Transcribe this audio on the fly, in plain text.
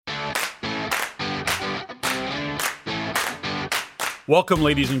Welcome,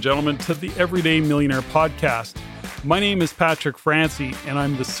 ladies and gentlemen, to the Everyday Millionaire Podcast. My name is Patrick Francey, and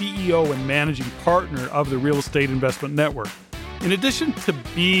I'm the CEO and managing partner of the Real Estate Investment Network. In addition to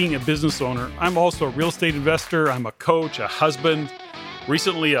being a business owner, I'm also a real estate investor. I'm a coach, a husband,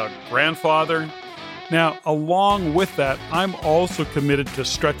 recently a grandfather. Now, along with that, I'm also committed to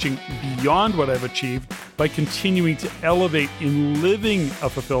stretching beyond what I've achieved by continuing to elevate in living a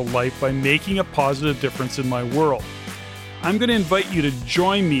fulfilled life by making a positive difference in my world. I'm going to invite you to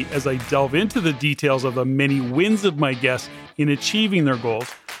join me as I delve into the details of the many wins of my guests in achieving their goals,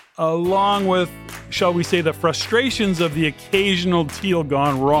 along with, shall we say, the frustrations of the occasional deal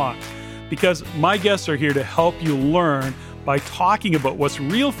gone wrong. Because my guests are here to help you learn by talking about what's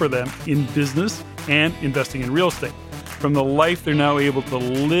real for them in business and investing in real estate. From the life they're now able to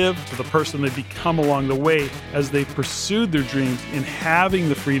live to the person they've become along the way as they've pursued their dreams in having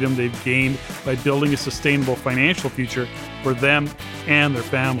the freedom they've gained by building a sustainable financial future for them and their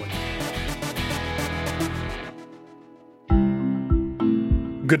family.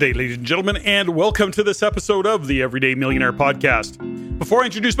 Good day, ladies and gentlemen, and welcome to this episode of the Everyday Millionaire Podcast. Before I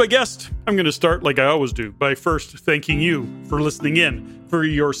introduce my guest, I'm going to start like I always do by first thanking you for listening in, for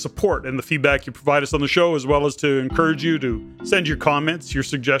your support and the feedback you provide us on the show, as well as to encourage you to send your comments, your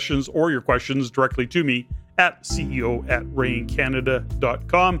suggestions, or your questions directly to me at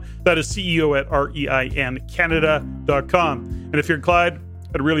ceo@reincanada.com. That is ceo@reincanada.com. And if you're inclined,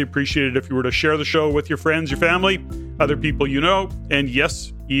 I'd really appreciate it if you were to share the show with your friends, your family, other people you know, and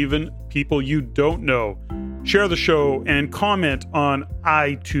yes, even people you don't know. Share the show and comment on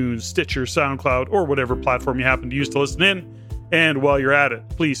iTunes, Stitcher, SoundCloud, or whatever platform you happen to use to listen in. And while you're at it,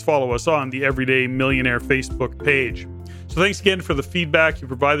 please follow us on the Everyday Millionaire Facebook page. So thanks again for the feedback you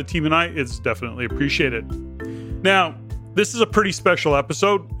provide the team and I. It's definitely appreciated. Now, this is a pretty special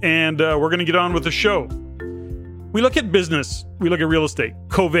episode, and we're going to get on with the show. We look at business, we look at real estate,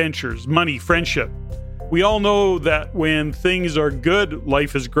 co-ventures, money, friendship. We all know that when things are good,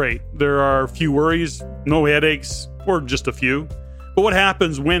 life is great. There are few worries, no headaches, or just a few. But what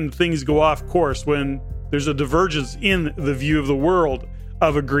happens when things go off course, when there's a divergence in the view of the world,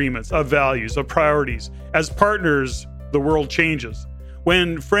 of agreements, of values, of priorities? As partners, the world changes.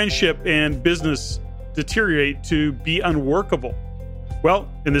 When friendship and business deteriorate to be unworkable. Well,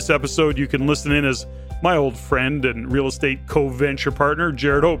 in this episode, you can listen in as my old friend and real estate co-venture partner,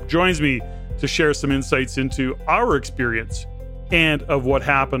 Jared Hope, joins me to share some insights into our experience and of what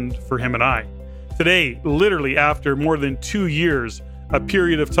happened for him and I. Today, literally after more than 2 years, a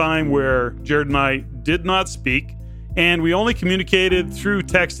period of time where Jared and I did not speak, and we only communicated through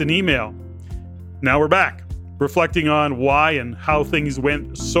text and email. Now we're back, reflecting on why and how things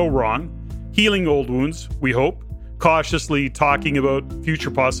went so wrong, healing old wounds, we hope, cautiously talking about future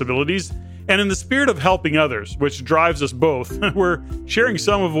possibilities, and in the spirit of helping others, which drives us both, we're sharing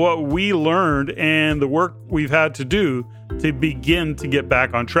some of what we learned and the work we've had to do to begin to get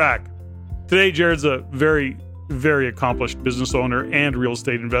back on track. Today, Jared's a very, very accomplished business owner and real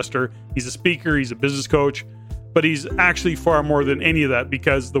estate investor. He's a speaker, he's a business coach, but he's actually far more than any of that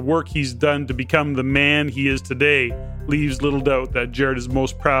because the work he's done to become the man he is today leaves little doubt that Jared is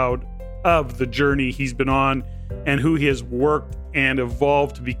most proud of the journey he's been on and who he has worked and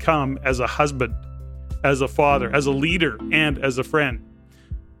evolved to become as a husband, as a father, as a leader, and as a friend.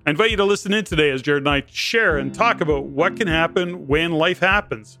 I invite you to listen in today as Jared and I share and talk about what can happen when life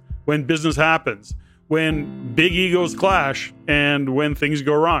happens, when business happens, when big egos clash, and when things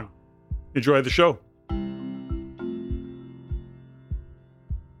go wrong. Enjoy the show.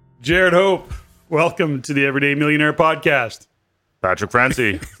 Jared Hope, welcome to the Everyday Millionaire Podcast. Patrick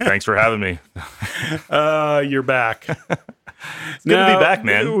Francey, thanks for having me. You're back. It's good to be back,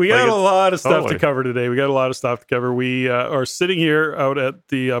 man. We got a lot of stuff to cover today. We are sitting here out at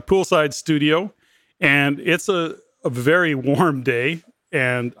the poolside studio, and it's a very warm day,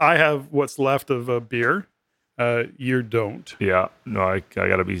 and I have what's left of a beer. You don't. Yeah. No, I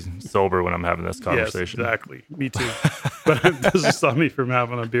got to be sober when I'm having this conversation. Yes, exactly. Me too. But it doesn't stop me from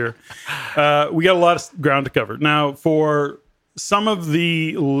having a beer. We got a lot of ground to cover. Now, for some of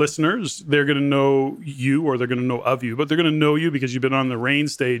the listeners, they're going to know you or they're going to know of you, but they're going to know you because you've been on the Rain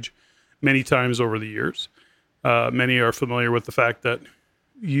stage many times over the years. Many are familiar with the fact that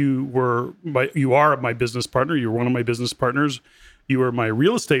you are my business partner. You're one of my business partners. You were my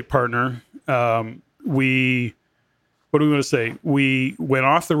real estate partner. What do we want to say? We went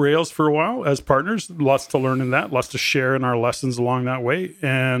off the rails for a while as partners. Lots to learn in that, lots to share in our lessons along that way.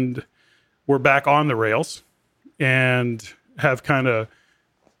 And we're back on the rails and have kind of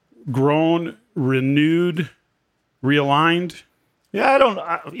grown, renewed, realigned.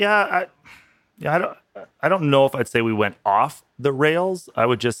 Yeah, Yeah, I don't know if I'd say we went off the rails. I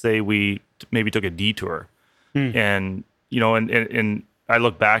would just say we maybe took a detour. And, and I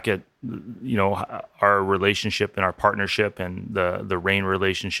look back at, our relationship and our partnership and the Rain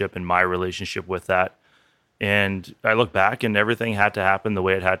relationship and my relationship with that. And I look back and everything had to happen the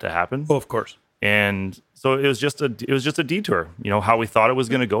way it had to happen. Oh, of course. And so it was just a detour. How we thought it was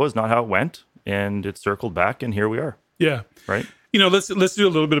going to go is not how it went. And it circled back and here we are. Yeah. Right. Let's do a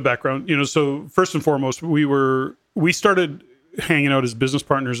little bit of background. So first and foremost, we started hanging out as business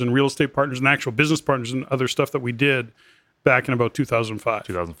partners and real estate partners and actual business partners and other stuff that we did back in about 2005.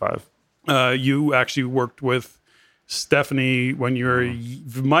 2005. You actually worked with Stephanie when you were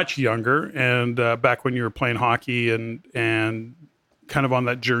much younger and back when you were playing hockey and kind of on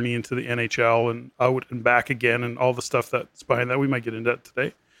that journey into the NHL and out and back again and all the stuff that's behind that. We might get into that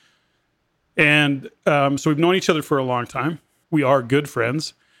today. And so we've known each other for a long time. We are good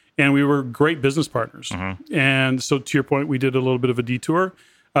friends. And we were great business partners. And so to your point, we did a little bit of a detour.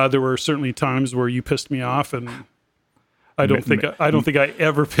 There were certainly times where you pissed me off, and I don't think I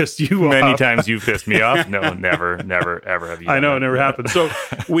ever pissed you off. Many times you've pissed me off. No, never, ever have you. I know, it never happened. So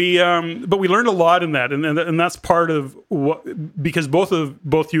but we learned a lot in that. And that's part of what, because both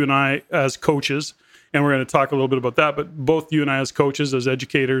you and I as coaches, and we're going to talk a little bit about that, but both you and I as coaches, as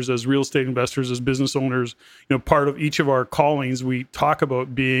educators, as real estate investors, as business owners, part of each of our callings, we talk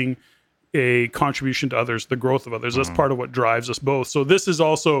about being a contribution to others, the growth of others. That's part of what drives us both. So this is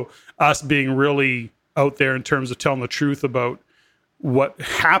also us being really out there in terms of telling the truth about what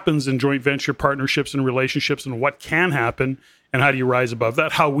happens in joint venture partnerships and relationships and what can happen and how do you rise above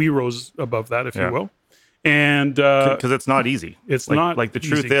that, how we rose above that, if you will. And because it's not easy. It's not like the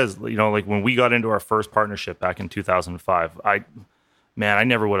truth easy. Is, like when we got into our first partnership back in 2005, I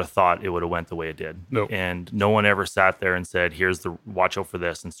never would have thought it would have went the way it did. No. And no one ever sat there and said, here's the watch out for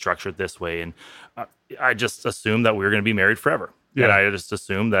this and structure it this way. And I just assumed that we were going to be married forever. Yeah. And I just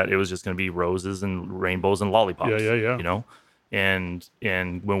assumed that it was just going to be roses and rainbows and lollipops. Yeah.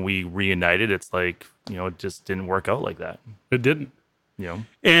 And when we reunited, it's like, it just didn't work out like that. It didn't.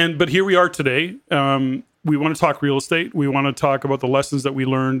 But here we are today. We want to talk real estate. We want to talk about the lessons that we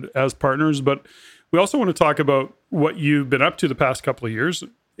learned as partners, but we also want to talk about what you've been up to the past couple of years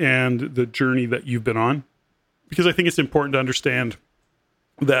and the journey that you've been on, because I think it's important to understand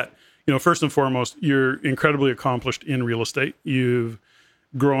that, first and foremost, you're incredibly accomplished in real estate. You've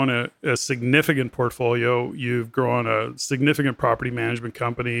grown a significant portfolio. You've grown a significant property management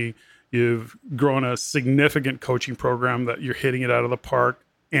company. You've grown a significant coaching program that you're hitting it out of the park.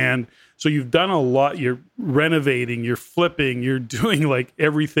 And so you've done a lot. You're renovating, you're flipping, you're doing like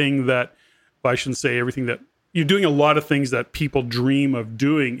everything that, well, I shouldn't say everything that, you're doing a lot of things that people dream of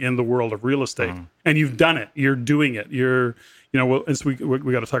doing in the world of real estate. And you've done it. You're doing it. And so we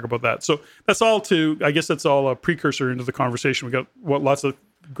got to talk about that. So that's all that's all a precursor into the conversation. We got lots of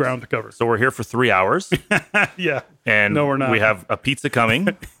ground to cover. So we're here for 3 hours. Yeah. And no, we're not. We have a pizza coming.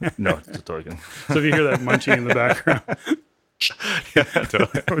 No, it's totally good. So if you hear that munching in the background,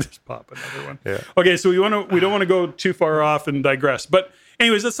 totally. we'll just pop another one. Yeah. Okay, so we don't want to go too far off and digress. But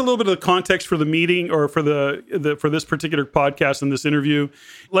anyways, that's a little bit of the context for the meeting or for for this particular podcast and this interview.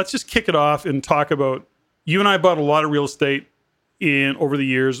 Let's just kick it off and talk about, you and I bought a lot of real estate over the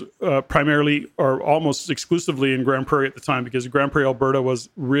years, primarily or almost exclusively in Grand Prairie at the time, because Grand Prairie, Alberta was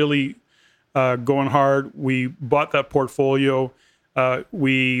really going hard. We bought that portfolio.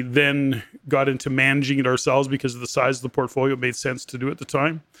 We then got into managing it ourselves because of the size of the portfolio. It made sense to do it at the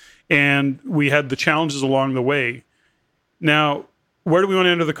time. And we had the challenges along the way. Now, where do we want to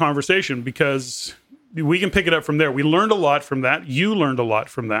enter the conversation? Because we can pick it up from there. We learned a lot from that. You learned a lot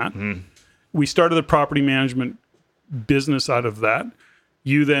from that. We started the property management business out of that.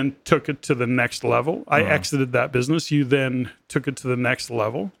 You then took it to the next level. I exited that business. You then took it to the next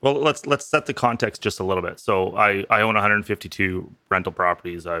level. Well, let's set the context just a little bit. So I own 152 rental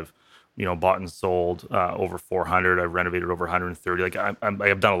properties. I've bought and sold over 400. I've renovated over 130. Like I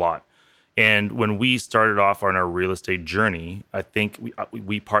have done a lot. And when we started off on our real estate journey, I think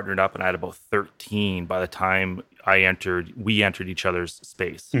we partnered up, and I had about 13 by the time we entered each other's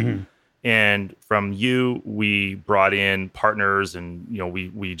space. And from you, we brought in partners, and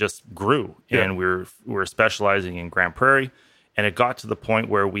we just grew. Yeah. And we're specializing in Grand Prairie, and it got to the point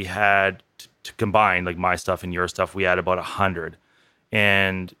where we had to combine like my stuff and your stuff. We had about 100,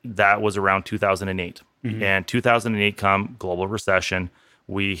 and that was around 2008. And 2008 come global recession.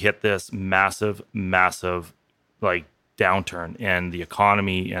 We hit this massive like downturn, and the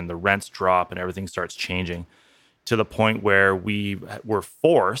economy and the rents drop, and everything starts changing, to the point where we were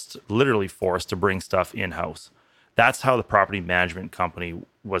literally forced to bring stuff in-house. That's how the property management company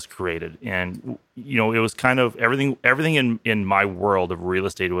was created. And, you know, it was kind of everything in my world of real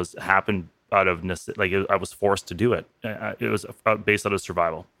estate was happened out of necessity. Like I was forced to do it. It was based out of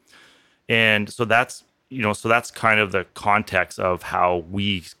survival. And so that's, you know, so that's kind of the context of how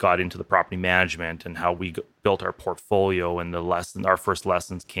we got into the property management and how we built our portfolio. And our first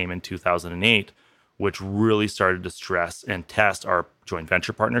lessons came in 2008, which really started to stress and test our joint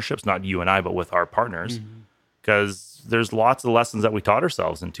venture partnerships, not you and I, but with our partners. Because there's lots of lessons that we taught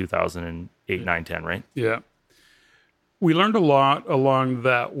ourselves in 2008, 9, 10, right? Yeah. We learned a lot along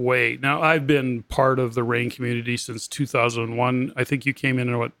that way. Now, I've been part of the RAIN community since 2001. I think you came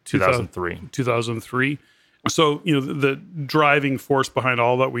in 2003. 2003. So, you know, the driving force behind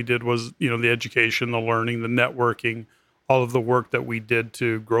all that we did was, you know, the education, the learning, the networking, all of the work that we did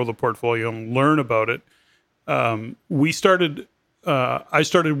to grow the portfolio and learn about it. I started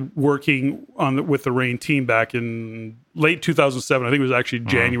working with the RAIN team back in late 2007. I think it was actually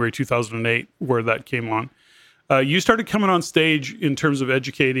January 2008 where that came on. You started coming on stage in terms of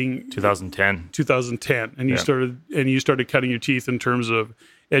educating 2010, and you started cutting your teeth in terms of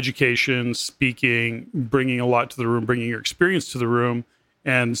education, speaking, bringing a lot to the room, bringing your experience to the room,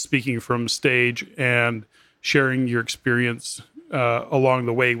 and speaking from stage and sharing your experience along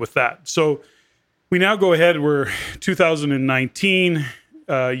the way with that. So we now go ahead. We're 2019.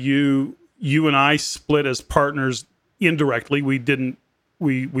 You and I split as partners indirectly. We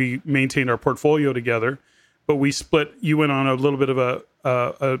maintained our portfolio together. But we split. You went on a little bit of a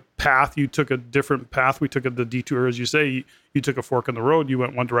path. You took a different path. We took the detour, as you say. You took a fork in the road. You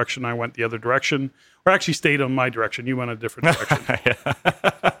went one direction. I went the other direction. Or actually stayed on my direction. You went a different direction.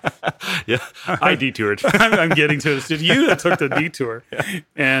 Yeah, I detoured. I'm getting to it. It's you that took the detour. Yeah.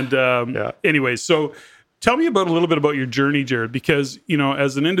 And anyway, so tell me a little bit about your journey, Jared, because, you know,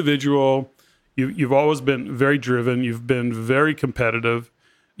 as an individual, you've always been very driven. You've been very competitive.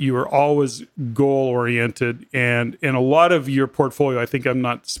 You were always goal-oriented, and a lot of your portfolio, I think I'm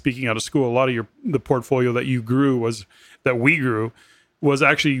not speaking out of school, a lot of the portfolio that we grew was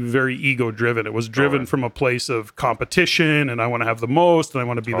actually very ego-driven. It was driven from a place of competition, and I want to have the most, and I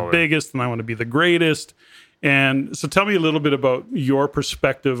want to be the biggest, and I want to be the greatest. And so tell me a little bit about your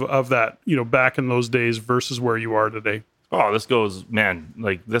perspective of that, you know, back in those days versus where you are today. Oh, this goes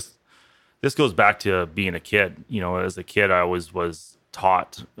back to being a kid. You know, as a kid, I always was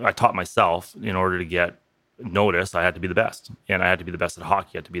taught myself in order to get noticed, I had to be the best. And I had to be the best at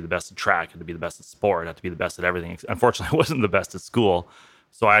hockey, I had to be the best at track, I had to be the best at sport, I had to be the best at everything. Unfortunately, I wasn't the best at school,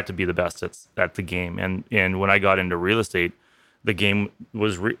 so I had to be the best at the game. And when I got into real estate, the game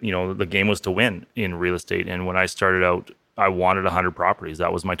was the game was to win in real estate. And when I started out, I wanted 100 properties.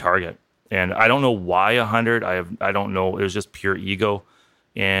 That was my target. And I don't know why 100. I don't know. It was just pure ego.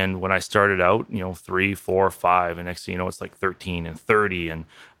 And when I started out, you know, 3, 4, 5, and next thing you know, it's like 13 and 30. And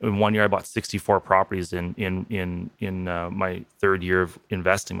in 1 year, I bought 64 properties in my third year of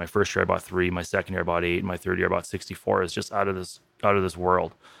investing. My first year, I bought 3. My second year, I bought 8. My third year, I bought 64. It's just out of this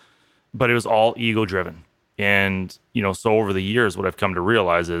world. But it was all ego driven. And, you know, so over the years, what I've come to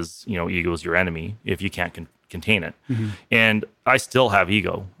realize is, you know, ego is your enemy if you can't contain it. Mm-hmm. And I still have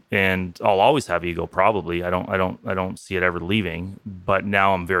ego. And I'll always have ego, probably. I don't see it ever leaving. But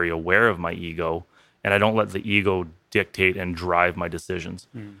now I'm very aware of my ego, and I don't let the ego dictate and drive my decisions.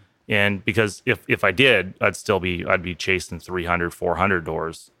 Mm. And because if I did, I'd be chasing 300, 400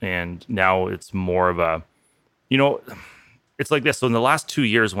 doors. And now it's more of a, you know, it's like this. So in the last 2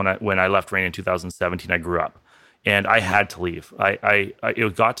 years, when I left RAIN in 2017, I grew up. And I had to leave.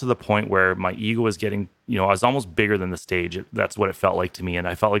 It got to the point where my ego was getting, you know, I was almost bigger than the stage. That's what it felt like to me. And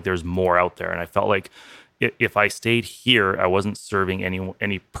I felt like there's more out there. And I felt like if I stayed here, I wasn't serving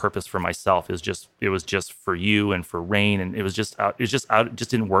any purpose for myself. It was just for you and for RAIN. And it just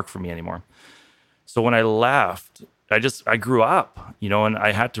didn't work for me anymore. So when I left, I grew up, you know, and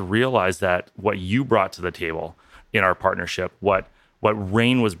I had to realize that what you brought to the table in our partnership, what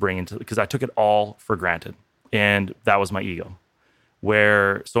RAIN was bringing to, because I took it all for granted. And that was my ego.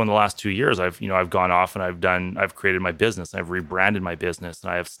 So in the last 2 years, I've gone off and I've created my business. I've rebranded my business, and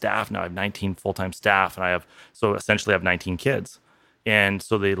I have staff now. I have 19 full-time staff, and essentially I have 19 kids. And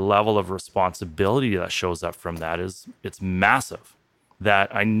so the level of responsibility that shows up from that it's massive,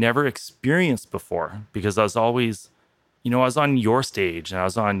 that I never experienced before, because I was always, you know, I was on your stage and I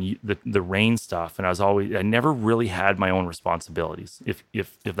was on the RAIN stuff, and I never really had my own responsibilities,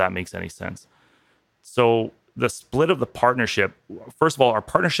 if that makes any sense. So the split of the partnership, first of all, our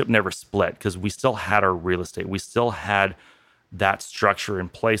partnership never split because we still had our real estate. We still had that structure in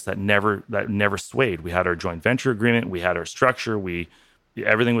place that never swayed. We had our joint venture agreement. We had our structure.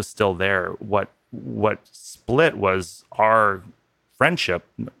 Everything was still there. What what split was our friendship,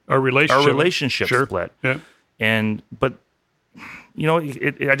 Our relationship sure. split. Yeah. But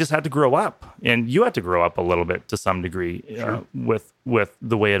I just had to grow up, and you had to grow up a little bit to some degree Sure. with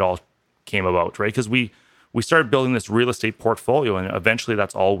the way it all came about, right? Because we started building this real estate portfolio, and eventually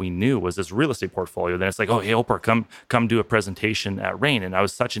that's all we knew was this real estate portfolio. Then it's like, oh, hey, Oprah, come do a presentation at Rain. And I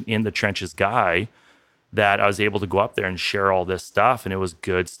was such an in the trenches guy that I was able to go up there and share all this stuff, and it was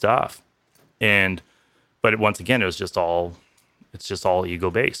good stuff. But once again, it's just all ego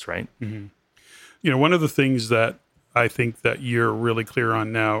based, right? Mm-hmm. One of the things that I think that you're really clear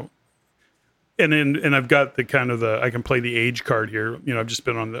on now, and I've got the kind of I can play the age card here. I've just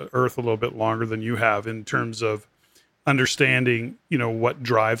been on the earth a little bit longer than you have in terms of understanding, what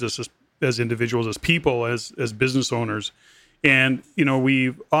drives us as individuals, as people, as business owners. And,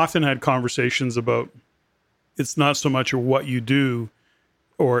 we've often had conversations about it's not so much what you do,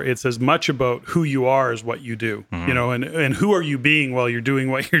 or it's as much about who you are as what you do, and who are you being while you're doing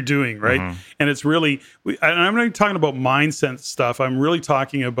what you're doing, right? Mm-hmm. And it's really, and I'm not talking about mindset stuff. I'm really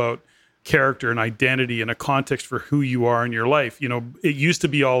talking about character and identity and a context for who you are in your life. It used to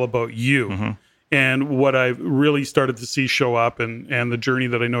be all about you. Mm-hmm. And what I've really started to see show up and the journey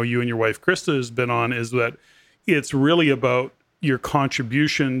that I know you and your wife, Krista, has been on is that it's really about your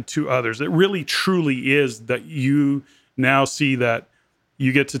contribution to others. It really truly is that you now see that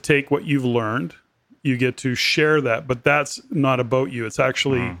you get to take what you've learned, you get to share that, but that's not about you. It's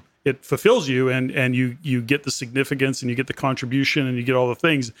actually, it fulfills you and you get the significance and you get the contribution and you get all the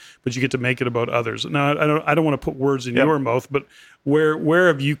things, but you get to make it about others. Now, I don't want to put words in your mouth, but where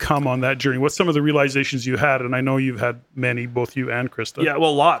have you come on that journey? What's some of the realizations you had? And I know you've had many, both you and Krista. Yeah,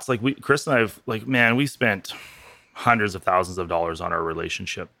 well, lots. Chris and I we spent hundreds of thousands of dollars on our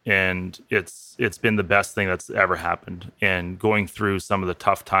relationship, and it's been the best thing that's ever happened. And going through some of the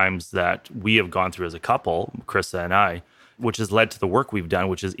tough times that we have gone through as a couple, Krista and I, which has led to the work we've done,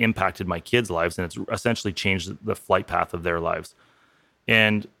 which has impacted my kids' lives, and it's essentially changed the flight path of their lives.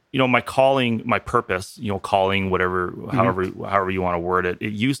 And my calling, my purpose, calling, whatever, however you want to word it,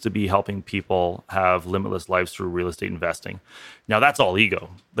 it used to be helping people have limitless lives through real estate investing. Now that's all ego.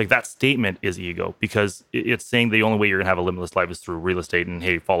 That statement is ego, because it's saying the only way you're gonna have a limitless life is through real estate, and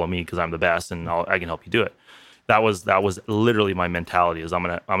hey, follow me because I'm the best and I can help you do it. That was literally my mentality, is I'm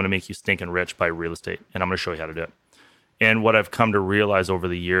gonna make you stinking rich by real estate, and I'm gonna show you how to do it. And what I've come to realize over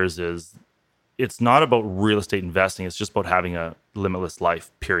the years is it's not about real estate investing. It's just about having a limitless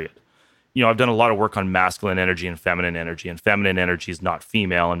life, period. I've done a lot of work on masculine energy and feminine energy is not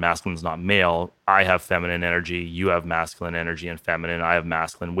female and masculine is not male. I have feminine energy. You have masculine energy and feminine. I have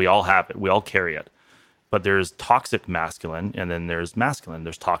masculine. We all have it. We all carry it. But there's toxic masculine, and then there's masculine.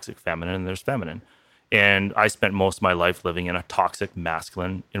 There's toxic feminine, and there's feminine. And I spent most of my life living in a toxic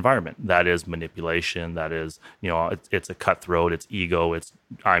masculine environment. That is manipulation. That is, it's a cutthroat. It's ego. It's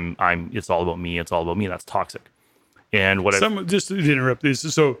all about me. It's all about me. That's toxic. And just to interrupt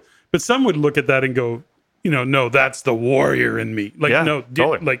this, but some would look at that and go, no, that's the warrior in me.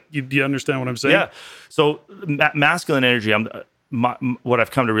 Totally. Do you understand what I'm saying? Yeah. So masculine energy. What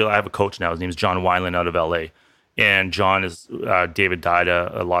I've come to realize. I have a coach now. His name is John Wineland out of LA, and John is David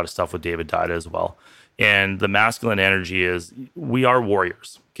Dida. A lot of stuff with David Dida as well. And the masculine energy is, we are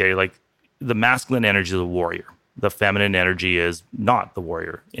warriors, okay? The masculine energy is a warrior. The feminine energy is not the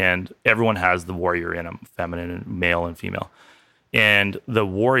warrior. And everyone has the warrior in them, feminine and male and female. And the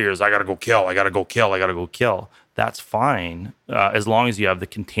warriors, I got to go kill. That's fine, as long as you have the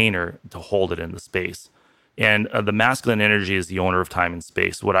container to hold it in the space. And the masculine energy is the owner of time and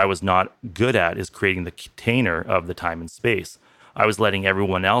space. What I was not good at is creating the container of the time and space. I was letting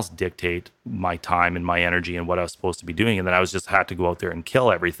everyone else dictate my time and my energy and what I was supposed to be doing. And then I had to go out there and kill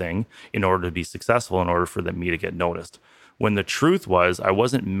everything in order to be successful, in order for me to get noticed. When the truth was, I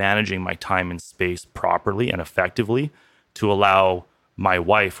wasn't managing my time and space properly and effectively to allow my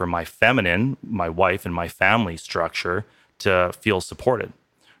wife and my family structure to feel supported.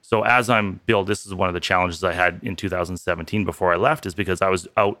 So as this is one of the challenges I had in 2017 before I left, is because I was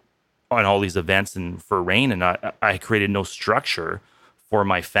out on all these events and for Rain, and I created no structure for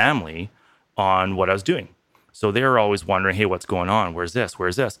my family on what I was doing. So they were always wondering, hey, what's going on? Where's this?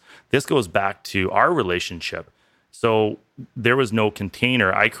 This goes back to our relationship. So there was no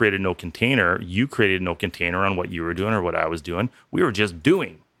container. I created no container. You created no container on what you were doing or what I was doing. We were just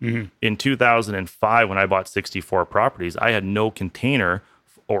doing. Mm-hmm. In 2005, when I bought 64 properties, I had no container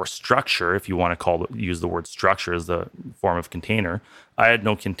or structure, if you want to use the word structure as the form of container. I had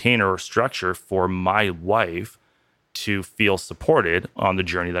no container or structure for my wife to feel supported on the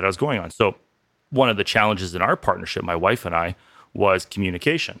journey that I was going on. So one of the challenges in our partnership, my wife and I, was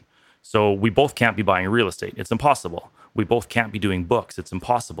communication. So we both can't be buying real estate. It's impossible. We both can't be doing books. It's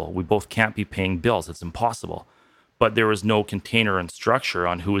impossible. We both can't be paying bills. It's impossible. But there was no container and structure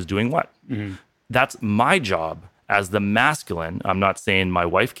on who was doing what. That's my job as the masculine. I'm not saying my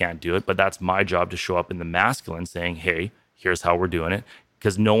wife can't do it, but that's my job to show up in the masculine saying, hey, here's how we're doing it.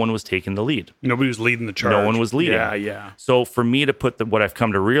 Because no one was taking the lead. Nobody was leading the charge. No one was leading. Yeah. So for me to put what I've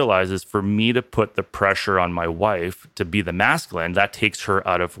come to realize is for me to put the pressure on my wife to be the masculine, that takes her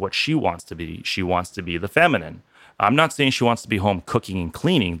out of what she wants to be. She wants to be the feminine. I'm not saying she wants to be home cooking and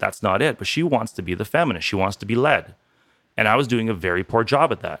cleaning. That's not it. But she wants to be the feminine. She wants to be led. And I was doing a very poor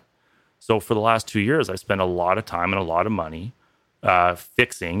job at that. So for the last 2 years, I spent a lot of time and a lot of money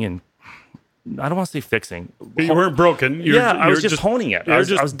fixing, and I don't want to say fixing. You weren't broken. I was just honing it. I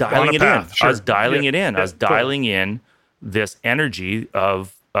was dialing it in. Sure. I was dialing it in. I was dialing in this energy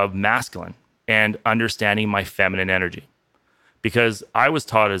of masculine and understanding my feminine energy. Because I was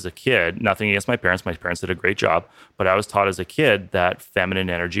taught as a kid, nothing against my parents. My parents did a great job. But I was taught as a kid that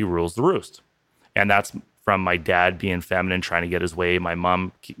feminine energy rules the roost. And that's from my dad being feminine, trying to get his way. My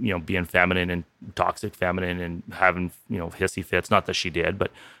mom, being feminine and toxic feminine and having, hissy fits. Not that she did,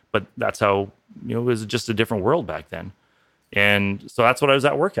 but that's how, it was just a different world back then. And so that's what I was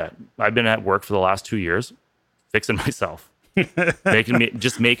at work at. I've been at work for the last 2 years, fixing myself,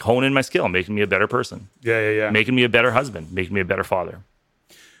 honing my skill, making me a better person. Yeah. Making me a better husband, making me a better father.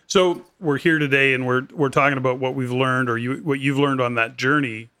 So we're here today and we're talking about what we've learned or what you've learned on that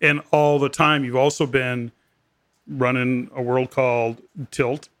journey. And all the time you've also been running a world called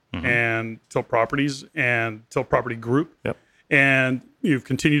Tilt and Tilt Properties and Tilt Property Group. Yep. And you've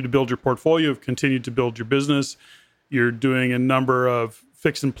continued to build your portfolio, you've continued to build your business. You're doing a number of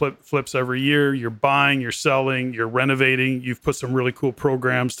fix and flips every year. You're buying, you're selling, you're renovating. You've put some really cool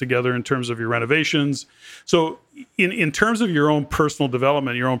programs together in terms of your renovations. So in terms of your own personal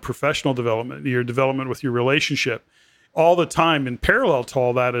development, your own professional development, your development with your relationship, all the time in parallel to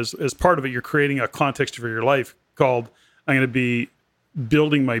all that, as part of it, you're creating a context for your life called, I'm going to be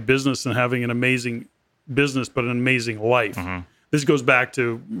building my business and having an amazing business, but an amazing life. This goes back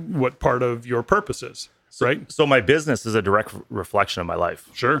to what part of your purpose is, right? So my business is a direct reflection of my life.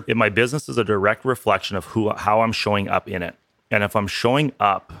 Sure. My business is a direct reflection of how I'm showing up in it. And if I'm showing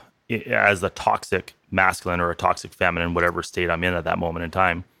up as a toxic masculine or a toxic feminine, whatever state I'm in at that moment in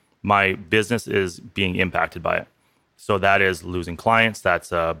time, my business is being impacted by it. So that is losing clients.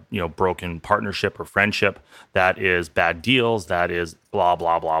 That's a broken partnership or friendship. That is bad deals. That is blah,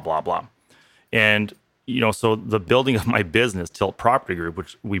 blah, blah, blah, blah. And so the building of my business, Tilt Property Group,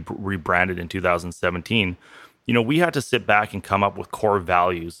 which we rebranded in 2017, we had to sit back and come up with core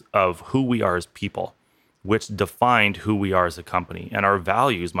values of who we are as people, which defined who we are as a company. And our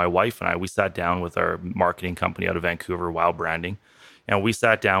values, my wife and I, we sat down with our marketing company out of Vancouver, Wow Branding, and we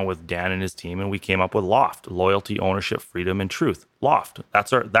sat down with Dan and his team, and we came up with LOFT: loyalty, ownership, freedom, and truth. LOFT.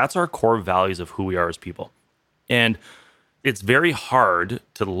 That's our core values of who we are as people. And it's very hard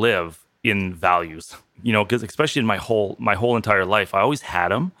to live in values, because especially in my whole entire life, I always had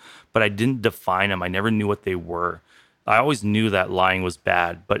them, but I didn't define them. I never knew what they were. I always knew that lying was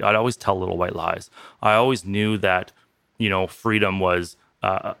bad, but I'd always tell little white lies. I always knew that, freedom was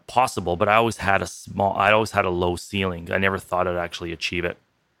possible, but I always had a low ceiling. I never thought I'd actually achieve it,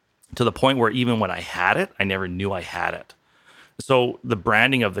 to the point where even when I had it, I never knew I had it. So the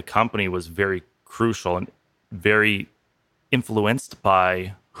branding of the company was very crucial and very influenced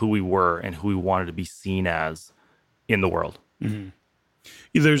by who we were and who we wanted to be seen as in the world.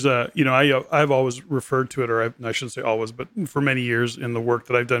 There's I've always referred to it, or I shouldn't say always, but for many years in the work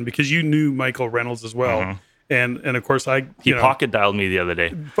that I've done, because you knew Michael Reynolds as well. And of course he pocket dialed me the other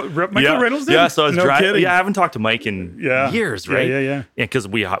day. Michael Reynolds did? Yeah, so I was driving. Kidding. Yeah, I haven't talked to Mike in years, right? Yeah. Because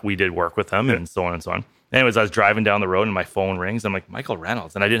we did work with him and so on and so on. Anyways, I was driving down the road and my phone rings. I'm like, Michael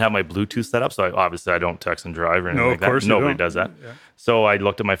Reynolds. And I didn't have my Bluetooth set up. So I don't text and drive or anything like that. Of course Nobody does that. Yeah. So I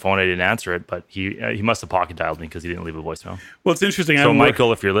looked at my phone. I didn't answer it, but he must have pocket dialed me because he didn't leave a voicemail. Well, it's interesting. So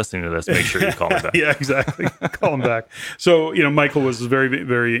Michael, if you're listening to this, make sure you call me back. Yeah, exactly. Call him back. So, Michael was very,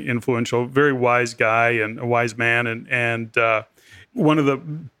 very influential, very wise guy and a wise man. And one of the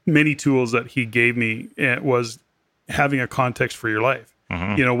many tools that he gave me was having a context for your life.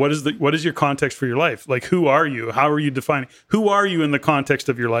 What is your context for your life? Like, who are you? How are you defining? Who are you in the context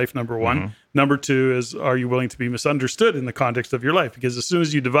of your life? Number one. Number two is, are you willing to be misunderstood in the context of your life? Because as soon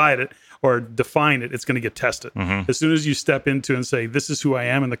as you divide it or define it, it's going to get tested. As soon as you step into and say, this is who I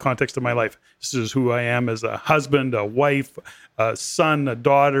am in the context of my life. This is who I am as a husband, a wife, a son, a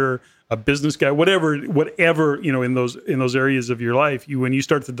daughter, a business guy, whatever, in those areas of your life, when you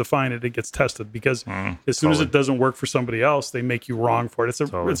start to define it, it gets tested, because as soon as it doesn't work for somebody else, they make you wrong for it.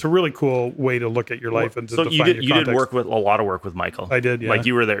 It's a really cool way to look at your life and to define your context. You did a lot of work with Michael. I did, yeah. Like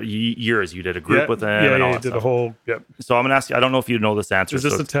you were there years. You did a group with him. And all that did stuff. a whole. Yeah. So I'm gonna ask you. I don't know if you know this answer. Is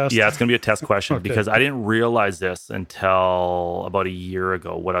this a test? Yeah, it's gonna be a test question Okay. because I didn't realize this until about a year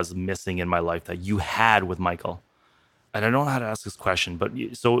ago. What I was missing in my life that you had with Michael. And I don't know how to ask this question, but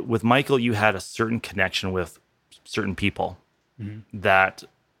so with Michael, you had a certain connection with certain people that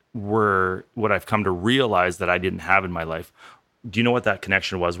were what I've come to realize that I didn't have in my life. Do you know what that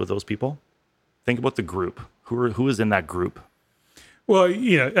connection was with those people? Think about the group. Who was in that group? Well,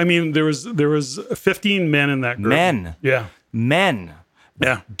 yeah, I mean, there was 15 men in that group. Men. Yeah. Men.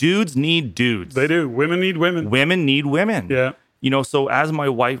 Yeah. Dudes need dudes. They do. Women need women. Women need women. Yeah. So as my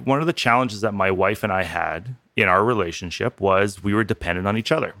wife, one of the challenges that my wife and I had in our relationship was we were dependent on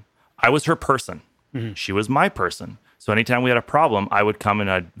each other. I was her person. Mm-hmm. She was my person. So anytime we had a problem, I would come and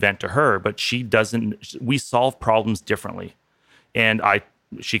I'd vent to her, but she doesn't. We solve problems differently. And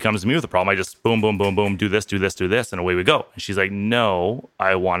she comes to me with a problem. I just boom, boom, boom, boom, do this, and away we go. And she's like, no,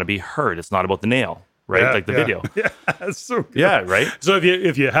 I want to be heard. It's not about the nail, right? Yeah, like the video. Yeah, that's so good. Yeah, right? So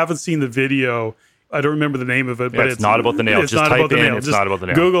if you haven't seen the video, I don't remember the name of it, but it's not about the nail. It's Just not type about the in, nail. it's Just not about the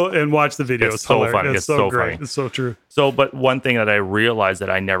nail. Google and watch the video. It's so funny. It's so great. funny. It's so true. So, but one thing that I realized that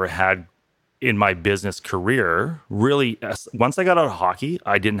I never had in my business career, really, once I got out of hockey,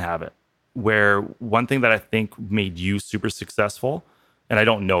 I didn't have it. Where one thing that I think made you super successful, and I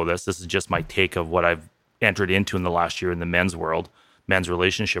don't know this is just my take of what I've entered into in the last year in the men's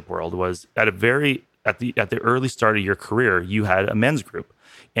relationship world, was at the early start of your career, you had a men's group.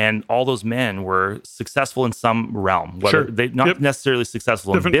 And all those men were successful in some realm, whether they not necessarily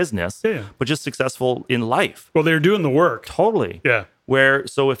successful in business, but just successful in life. Well, they're doing the work. Totally. Yeah.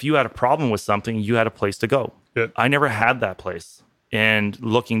 So if you had a problem with something, you had a place to go. Yeah. I never had that place. And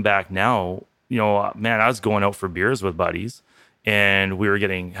looking back now, man, I was going out for beers with buddies and we were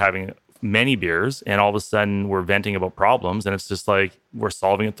having many beers, and all of a sudden we're venting about problems, and it's just like we're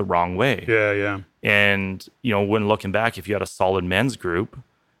solving it the wrong way. Yeah. And, when looking back, if you had a solid men's group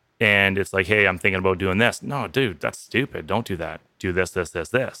and it's like, hey, I'm thinking about doing this. No, dude, that's stupid. Don't do that. Do this.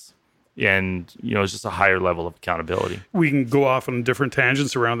 And, it's just a higher level of accountability. We can go off on different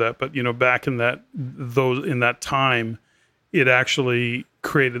tangents around that, but, back in that time, it actually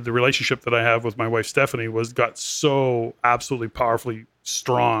created the relationship that I have with my wife, Stephanie, got so absolutely powerfully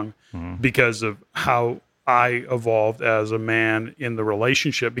strong because of how I evolved as a man in the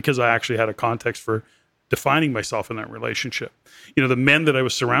relationship, because I actually had a context for defining myself in that relationship. The men that I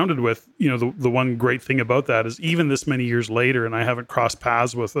was surrounded with, the one great thing about that is even this many years later, and I haven't crossed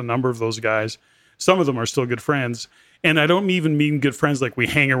paths with a number of those guys, some of them are still good friends. And I don't even mean good friends like we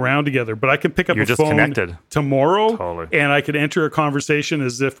hang around together, but I can pick up a phone connected. Tomorrow and I could enter a conversation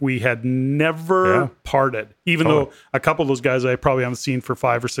as if we had never parted, even though a couple of those guys I probably haven't seen for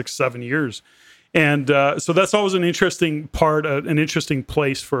 5 or 6, 7 years. And so that's always an interesting part, an interesting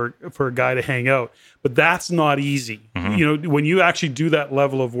place for a guy to hang out. But that's not easy. Mm-hmm. When you actually do that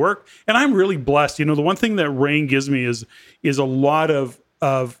level of work, and I'm really blessed. The one thing that Rain gives me is a lot of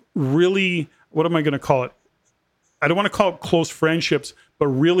really, what am I going to call it? I don't want to call it close friendships, but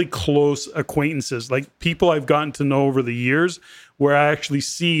really close acquaintances, like people I've gotten to know over the years, where I actually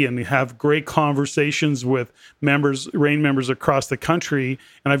see and have great conversations with RAIN members across the country,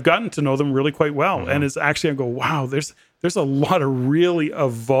 and I've gotten to know them really quite well. Mm-hmm. And it's actually, I go, wow, there's a lot of really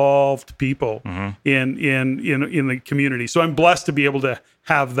evolved people in the community. So I'm blessed to be able to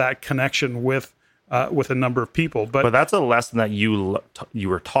have that connection with a number of people. But that's a lesson that you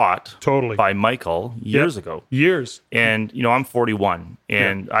were taught by Michael years ago. Years. And, I'm 41,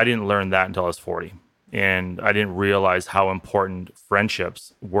 and I didn't learn that until I was 40. And I didn't realize how important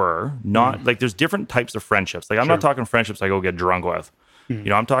friendships were. Not like there's different types of friendships. Like I'm not talking friendships I go get drunk with.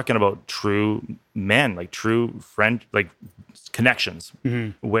 I'm talking about true men, like true friend, like connections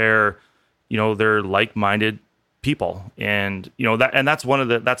where, they're like-minded people. And, that's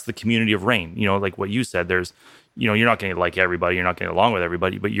that's the community of RAIN, like what you said, there's, you're not going to like everybody, you're not going to get along with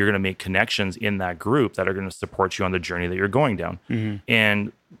everybody, but you're going to make connections in that group that are going to support you on the journey that you're going down.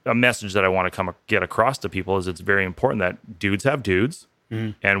 And a message that I want to get across to people is it's very important that dudes have dudes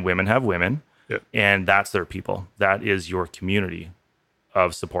and women have women, and that's their people. That is your community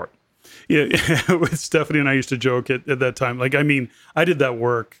of support. Yeah. With Stephanie and I used to joke at that time. Like, I mean, I did that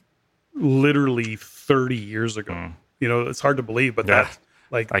work literally 30 years ago. It's hard to believe, but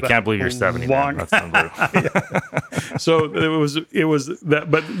Like I can't believe you're 70. Man. That's unbelievable. So it was that,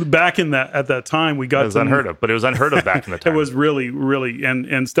 but back in that, at that time, we got it was unheard of, but it was unheard of back in the time. It was really,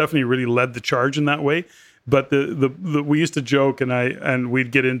 and Stephanie really led the charge in that way. But the we used to joke, and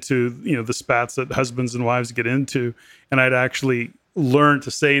we'd get into, the spats that husbands and wives get into, and I'd actually learn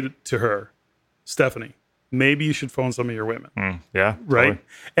to say to her, Stephanie, maybe you should phone some of your women. Yeah. Right. Totally.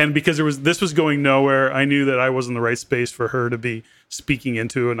 And because this was going nowhere, I knew that I wasn't the right space for her to be speaking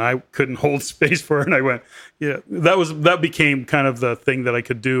into, and I couldn't hold space for her. And I went, yeah, that became kind of the thing that I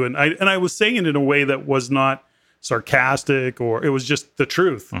could do. And I was saying it in a way that was not sarcastic, or it was just the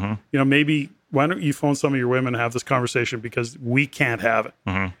truth. Maybe why don't you phone some of your women and have this conversation, because we can't have it.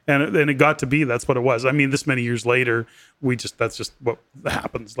 And it got to be, that's what it was. I mean, this many years later, that's just what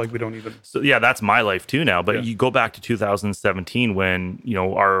happens. Like, we don't even. So yeah, that's my life too now. But you go back to 2017 when,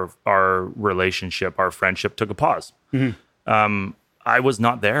 our relationship, our friendship took a pause. I was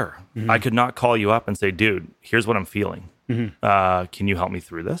not there. I could not call you up and say, dude, here's what I'm feeling. Can you help me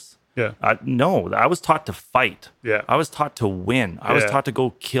through this? Yeah. No, I was taught to fight. Yeah. I was taught to win. I was taught to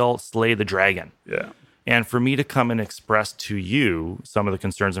go slay the dragon. Yeah. And for me to come and express to you some of the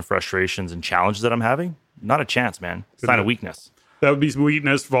concerns and frustrations and challenges that I'm having, not a chance, man. Sign of weakness. That would be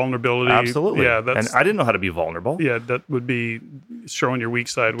weakness, vulnerability. Absolutely. Yeah. And I didn't know how to be vulnerable. Yeah. That would be showing your weak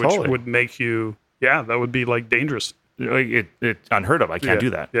side, which would make you, that would be like dangerous. It's unheard of. I can't do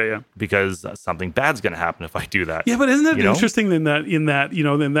that. Yeah. Because something bad's going to happen if I do that. Yeah, but isn't it interesting in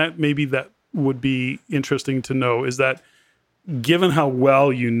that maybe that would be interesting to know, is that given how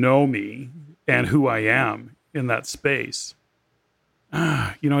well you know me and who I am in that space,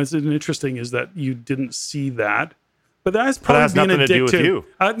 it's interesting is that you didn't see that. But that's probably being a dick too.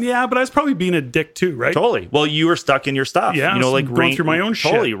 Yeah, but I was probably being a dick too, right? Totally. Well, you were stuck in your stuff. Yeah, going through my own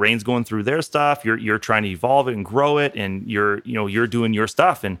shit. Totally. Rain's going through their stuff. You're trying to evolve it and grow it, and you're doing your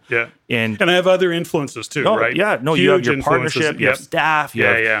stuff. And and I have other influences too, right? Yeah. No, Huge you have your partnership. You have staff. You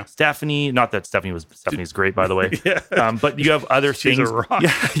have yeah. Stephanie. Not that Stephanie's great, by the way. Yeah. But you have other things. She's a rock.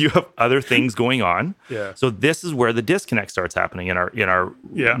 Yeah. You have other things going on. Yeah. So this is where the disconnect starts happening in our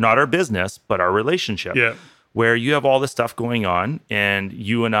not our business, but our relationship. Yeah. Where you have all this stuff going on, and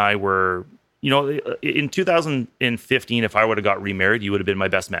you and I were, in 2015, if I would have got remarried, you would have been my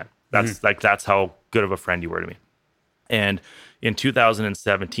best man. That's that's how good of a friend you were to me. And in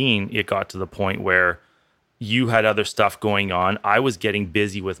 2017, it got to the point where you had other stuff going on. I was getting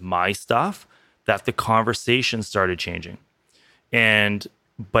busy with my stuff, that the conversation started changing.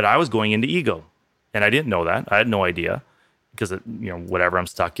 But I was going into ego, and I didn't know that. I had no idea. Because whatever, I'm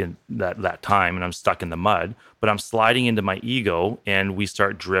stuck in that time, and I'm stuck in the mud, but I'm sliding into my ego, and we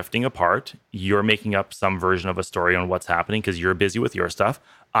start drifting apart. You're making up some version of a story on what's happening because you're busy with your stuff.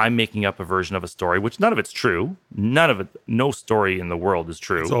 I'm making up a version of a story, which none of it's true. No story in the world is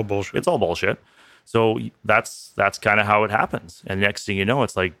true. It's all bullshit. It's all bullshit. So that's kind of how it happens. And next thing you know,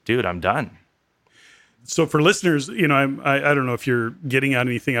 it's like, dude, I'm done. So for listeners, I don't know if you're getting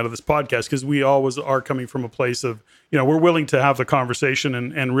anything out of this podcast, because we always are coming from a place of, we're willing to have the conversation,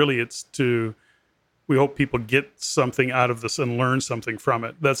 and really it's we hope people get something out of this and learn something from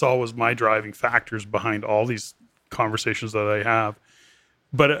it. That's always my driving factors behind all these conversations that I have.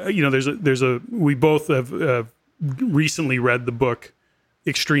 But, we both have recently read the book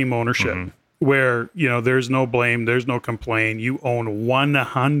Extreme Ownership, where, there's no blame, there's no complaint. You own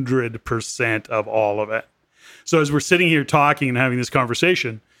 100% of all of it. So as we're sitting here talking and having this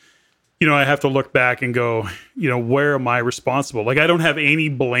conversation, I have to look back and go, where am I responsible? Like, I don't have any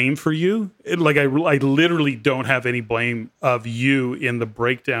blame for you. I literally don't have any blame of you in the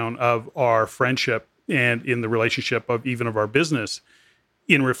breakdown of our friendship and in the relationship of even of our business,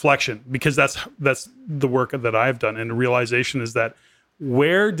 in reflection, because that's the work that I've done. And the realization is that,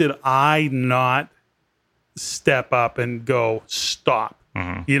 where did I not step up and go, stop?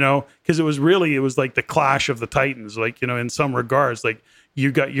 Because it was like the clash of the titans, like, in some regards, like, you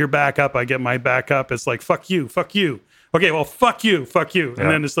got your back up, I get my back up. It's like, fuck you. Okay, well, fuck you. And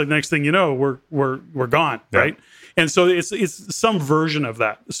then it's like, next thing you know, we're gone, right? And so it's some version of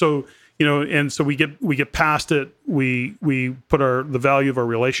that. So, and so we get past it. We put the value of our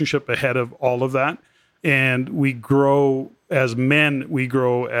relationship ahead of all of that. And we grow as men, we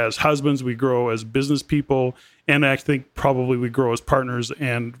grow as husbands, we grow as business people, and I think probably we grow as partners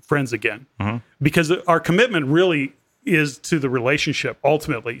and friends again. Because our commitment really is to the relationship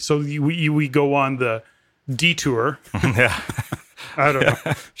ultimately. So we go on the detour. Yeah. I don't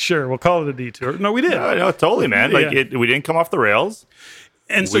know. Sure, we'll call it a detour. No, we did. No, totally, man. Like we didn't come off the rails.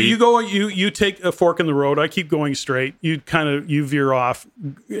 And so you take a fork in the road. I keep going straight. You veer off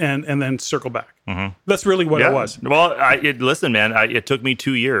and then circle back. Mm-hmm. That's really what it was. Well, listen, man, it took me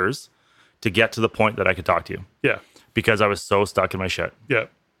 2 years to get to the point that I could talk to you. Yeah. Because I was so stuck in my shit. Yeah.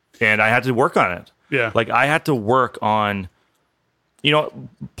 And I had to work on it. Yeah. Like I had to work on,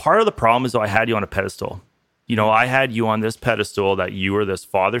 part of the problem is though I had you on a pedestal. I had you on this pedestal that you were this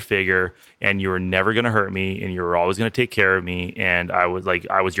father figure and you were never going to hurt me and you were always going to take care of me. And I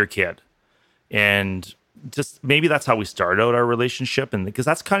was your kid. And just maybe that's how we started out our relationship. And because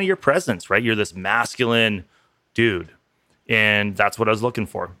that's kind of your presence, right? You're this masculine dude. And that's what I was looking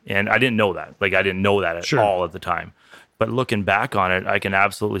for. And I didn't know that. Like I didn't know that at all at the time. But looking back on it, I can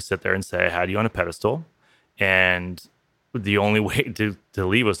absolutely sit there and say I had you on a pedestal. And the only way to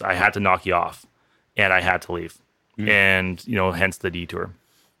leave was I had to knock you off. And I had to leave. And, hence the detour.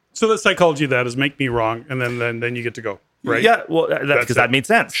 So the psychology of that is make me wrong, and then you get to go, right? Yeah, well, that's because that made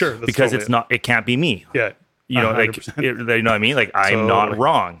sense. Sure. Because totally it can't be me. Yeah. You know what I mean? Like, I'm not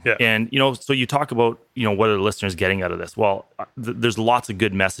wrong. Yeah. And, so you talk about, what are the listeners getting out of this? Well, there's lots of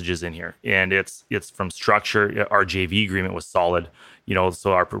good messages in here. And it's from structure. Our JV agreement was solid,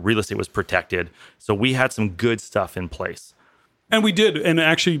 so our real estate was protected. So we had some good stuff in place. And we did. And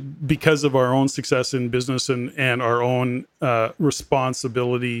actually, because of our own success in business and our own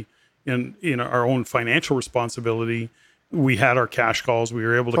responsibility in our own financial responsibility, we had our cash calls. We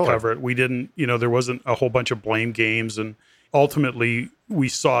were able to cover it. We didn't, there wasn't a whole bunch of blame games. And ultimately, we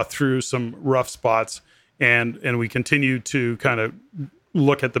saw through some rough spots and we continued to kind of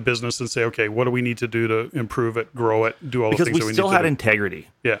look at the business and say, okay, what do we need to do to improve it, grow it, do all the things that we need to do? Because we still had integrity.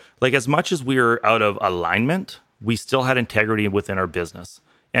 Yeah. Like as much as we were out of alignment, we still had integrity within our business.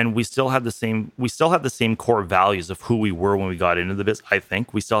 And we still had the same core values of who we were when we got into the business. I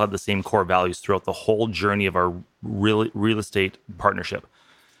think we still had the same core values throughout the whole journey of our real estate partnership.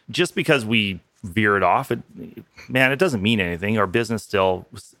 Just because we veered off, it doesn't mean anything. Our business still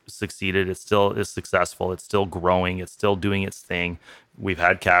succeeded. It still is successful. It's still growing. It's still doing its thing. We've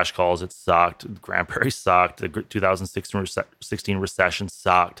had cash calls. It sucked. Grand Prairie sucked. The 2016 recession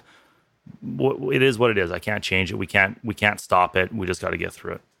sucked. It is what it is. I can't change it. We can't stop it. We just got to get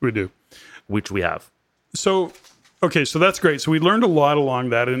through it. We do, which we have. So, okay, so that's great. So we learned a lot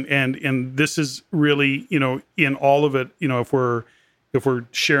along that, and this is really, in all of it, if we're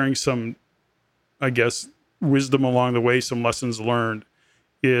sharing some, I guess, wisdom along the way, some lessons learned,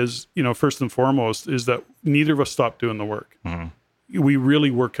 is first and foremost is that neither of us stopped doing the work. Mm-hmm. We really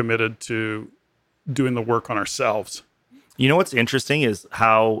were committed to doing the work on ourselves. What's interesting is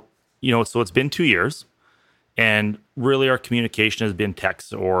how. So it's been 2 years and really our communication has been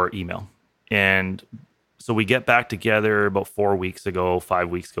text or email. And so we get back together about 4 weeks ago, 5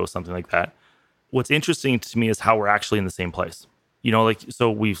 weeks ago, something like that. What's interesting to me is how we're actually in the same place.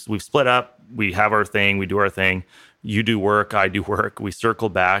 So we've split up, we have our thing, we do our thing. You do work, I do work. We circle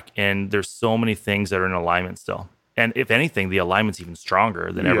back and there's so many things that are in alignment still. And if anything, the alignment's even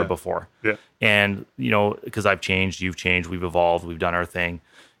stronger than ever before. Yeah. And, because I've changed, you've changed, we've evolved, we've done our thing.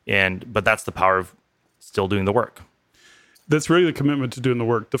 But that's the power of still doing the work. That's really the commitment to doing the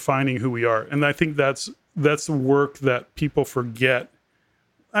work, defining who we are. And I think that's the work that people forget.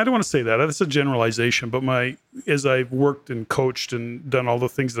 I don't want to say that. That's a generalization, but as I've worked and coached and done all the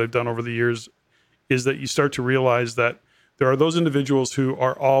things that I've done over the years, is that you start to realize that there are those individuals who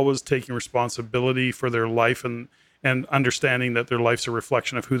are always taking responsibility for their life and understanding that their life's a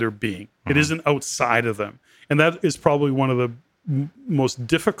reflection of who they're being. Mm-hmm. It isn't outside of them. And that is probably one of the most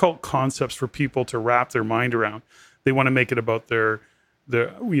difficult concepts for people to wrap their mind around. They want to make it about their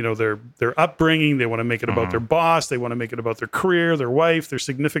upbringing. They want to make it about their boss. They want to make it about their career, their wife, their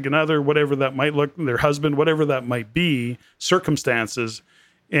significant other, whatever that might look, their husband, whatever that might be, circumstances.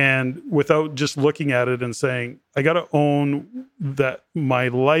 And without just looking at it and saying, I got to own that my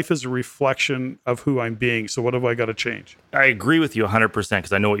life is a reflection of who I'm being. So what have I got to change? I agree with you 100%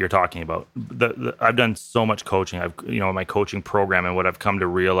 because I know what you're talking about. I've done so much coaching. I've my coaching program, and what I've come to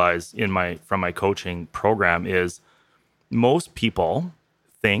realize from my coaching program is most people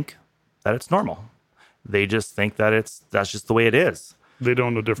think that it's normal. They just think that that's just the way it is. They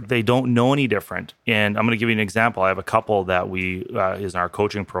don't know different. They don't know any different. And I'm going to give you an example. I have a couple that is in our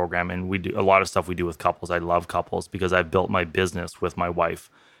coaching program, and we do a lot of stuff we do with couples. I love couples because I've built my business with my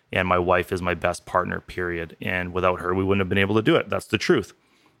wife, and my wife is my best partner, period. And without her, we wouldn't have been able to do it. That's the truth.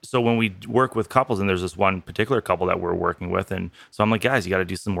 So when we work with couples, and there's this one particular couple that we're working with, and so I'm like, guys, you got to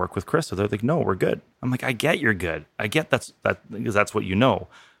do some work with Chris. So they're like, no, we're good. I'm like, I get you're good. I get that because that's what you know.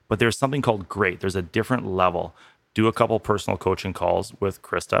 But there's something called great. There's a different level. do a couple personal coaching calls with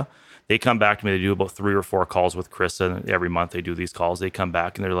Krista. They come back to me. They do about 3 or 4 calls with Krista. Every month they do these calls. They come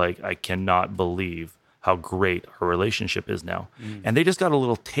back and they're like, I cannot believe how great our relationship is now. And they just got a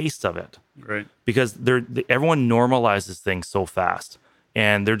little taste of it. Right. Because everyone normalizes things so fast.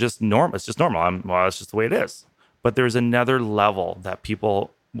 And they're just normal. It's just normal. Well, that's just the way it is. But there's another level that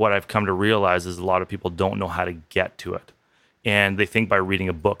what I've come to realize is a lot of people don't know how to get to it. And they think by reading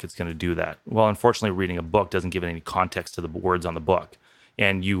a book, it's going to do that. Well, unfortunately, reading a book doesn't give any context to the words on the book.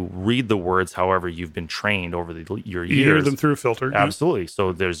 And you read the words however you've been trained over your years. You hear them through a filter. Absolutely.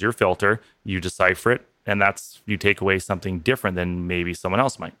 So there's your filter. You decipher it. And you take away something different than maybe someone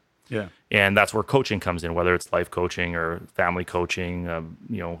else might. Yeah. And that's where coaching comes in, whether it's life coaching or family coaching,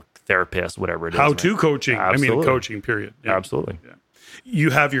 therapist, whatever it is. How-to coaching. Absolutely. I mean, coaching, period. Yeah. Absolutely. Yeah. You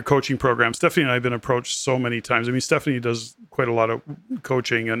have your coaching program. Stephanie and I have been approached so many times. I mean, Stephanie does quite a lot of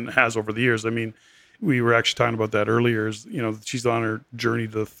coaching and has over the years. I mean, we were actually talking about that earlier. She's on her journey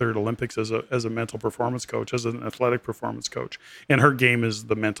to the 3rd Olympics as a mental performance coach, as an athletic performance coach. And her game is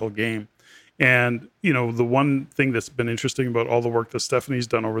the mental game. And, the one thing that's been interesting about all the work that Stephanie's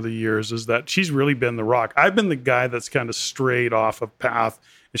done over the years is that she's really been the rock. I've been the guy that's kind of strayed off of path.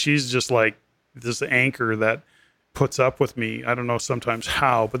 And she's just like this anchor that puts up with me. I don't know sometimes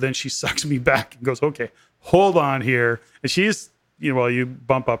how, but then she sucks me back and goes, okay, hold on here. And she's, you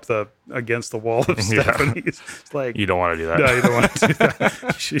bump up against the wall of Stephanie's. It's like, you don't want to do that. No, you don't want to do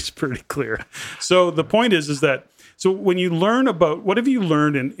that. She's pretty clear. So the point is that, so when you learn about, what have you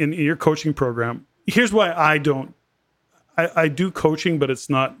learned in your coaching program? Here's why I do coaching, but it's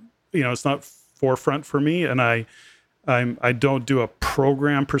not, it's not forefront for me. And I don't do a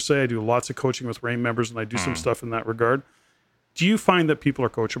program per se. I do lots of coaching with RAIN members and I do some stuff in that regard. Do you find that people are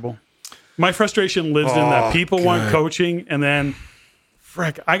coachable? My frustration lives in that people want coaching and then,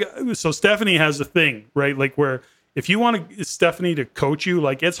 so Stephanie has a thing, right? Like where if you want Stephanie to coach you,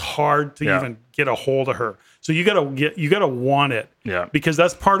 like it's hard to even get a hold of her. So you gotta want it. Yeah. Because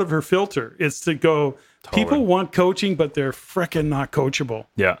that's part of her filter. It's to go, people want coaching, but they're freaking not coachable.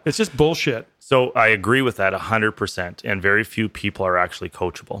 Yeah. It's just bullshit. So I agree with that 100%. And very few people are actually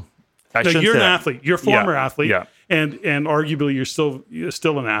coachable. You're an athlete. You're a former athlete. Yeah. And arguably you're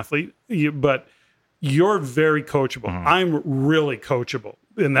still an athlete. But you're very coachable. Mm-hmm. I'm really coachable.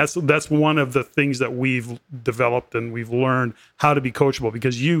 And that's one of the things that we've developed and we've learned how to be coachable,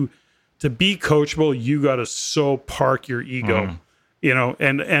 because to be coachable, you got to park your ego,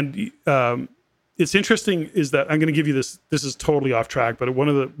 and it's interesting is that I'm going to give you this is totally off track, but one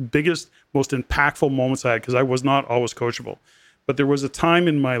of the biggest, most impactful moments I had, because I was not always coachable, but there was a time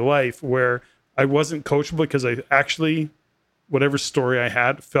in my life where I wasn't coachable because I actually, whatever story I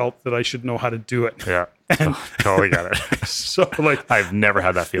had, felt that I should know how to do it. Yeah. And totally got it. So I've never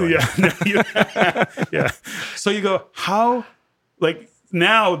had that feeling. Yeah. Yeah. So you go, how,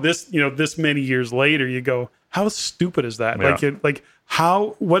 now this many years later, you go, how stupid is that?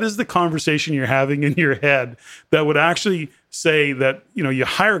 Yeah. What is the conversation you're having in your head that would actually say that, you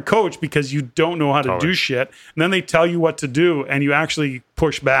hire a coach because you don't know how to do shit. And then they tell you what to do and you actually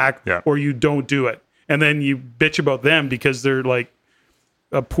push back or you don't do it. And then you bitch about them because they're like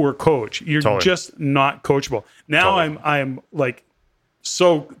a poor coach. You're just not coachable. Now I'm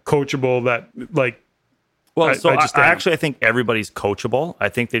so coachable that I think everybody's coachable. I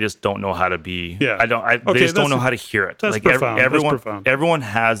think they just don't know how to be. Yeah. They just don't know how to hear it. That's profound. Everyone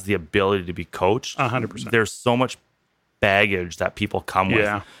has the ability to be coached. 100%. There's so much baggage that people come with.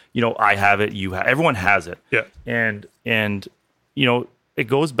 I have it. Everyone has it. Yeah. And it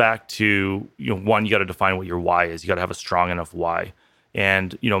goes back to, one, you got to define what your why is. You got to have a strong enough why.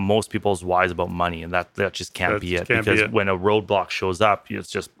 And, most people's why is about money, and that just can't be it. Because when a roadblock shows up, it's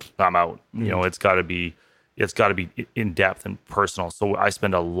just, I'm out. Mm-hmm. It's got to be in depth and personal. So I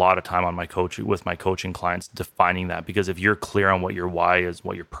spend a lot of time on with my coaching clients defining that, because if you're clear on what your why is,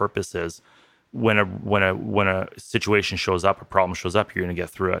 what your purpose is, when a situation shows up, a problem shows up, you're going to get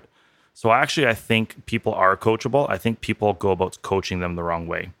through it. So actually, I think people are coachable. I think people go about coaching them the wrong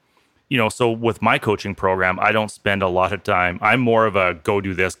way. So with my coaching program, I don't spend a lot of time. I'm more of a go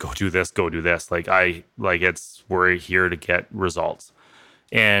do this, go do this, go do this. We're here to get results.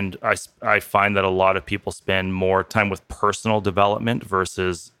 And I find that a lot of people spend more time with personal development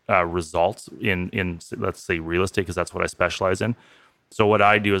versus results in let's say real estate, because that's what I specialize in. So what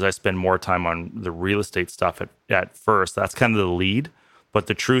I do is I spend more time on the real estate stuff at first. That's kind of the lead. But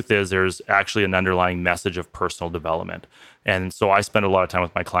the truth is there's actually an underlying message of personal development. And so I spend a lot of time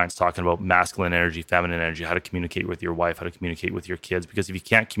with my clients talking about masculine energy, feminine energy, how to communicate with your wife, how to communicate with your kids. Because if you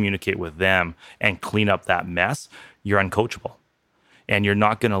can't communicate with them and clean up that mess, you're uncoachable. and you're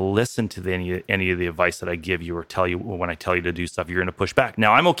not going to listen to any of the advice that I give you or tell you when I tell you to do stuff. You're going to push back.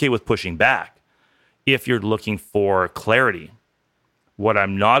 Now, I'm okay with pushing back if you're looking for clarity. What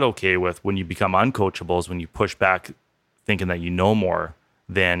I'm not okay with when you become uncoachable is when you push back thinking that you know more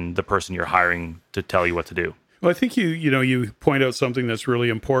than the person you're hiring to tell you what to do. Well, I think you point out something that's really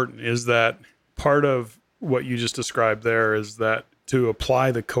important, is that part of what you just described there is that to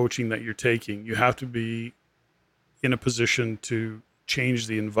apply the coaching that you're taking, you have to be in a position to change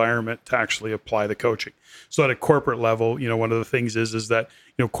the environment to actually apply the coaching. So at a corporate level, one of the things is that,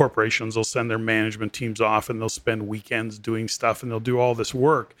 corporations will send their management teams off and they'll spend weekends doing stuff and they'll do all this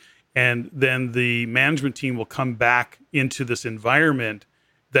work. And then the management team will come back into this environment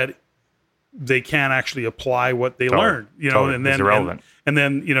that they can't actually apply what they learned, and then, it's irrelevant. And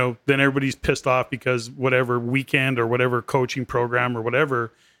then, then everybody's pissed off because whatever weekend or whatever coaching program or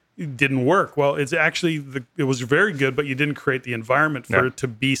whatever didn't work. Well, it's actually, it was very good, but you didn't create the environment for it to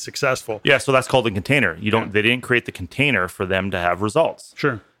be successful. Yeah. So that's called a container. They didn't create the container for them to have results.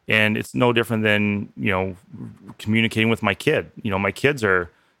 Sure. And it's no different than, communicating with my kid. My kids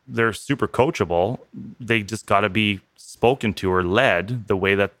they're super coachable. They just got to be spoken to or led the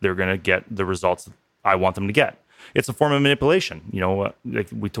way that they're going to get the results that I want them to get. It's a form of manipulation. Like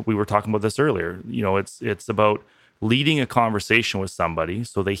we were talking about this earlier. It's about leading a conversation with somebody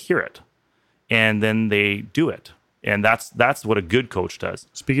so they hear it and then they do it. And that's what a good coach does.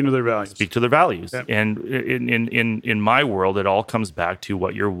 Speaking to their values. Speak to their values. Yeah. And in my world, it all comes back to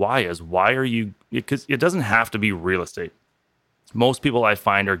what your why is. Why are you? Because it doesn't have to be real estate. Most people I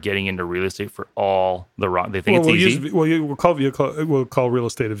find are getting into real estate for all the wrong. They think it's easy. We'll call real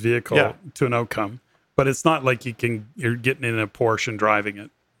estate a vehicle to an outcome, but it's not like you're getting in a Porsche and driving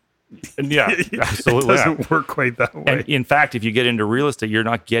it. Yeah, absolutely. It doesn't work quite that way. And in fact, if you get into real estate, you're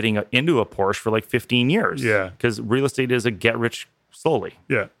not getting into a Porsche for like 15 years. Yeah. Because real estate is a get rich slowly.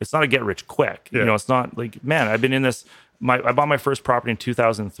 Yeah. It's not a get rich quick. Yeah. It's not like, man, I've been in this. I bought my first property in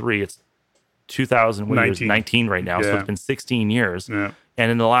 2003. It's 2019 right now. So it's been 16 years. Yeah.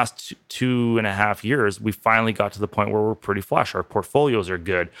 And in the last 2.5 years, we finally got to the point where we're pretty flush. Our portfolios are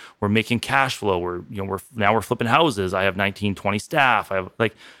good. We're making cash flow. We're flipping houses. I have 19, 20 staff. I have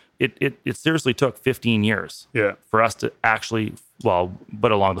it seriously took 15 years for us to actually,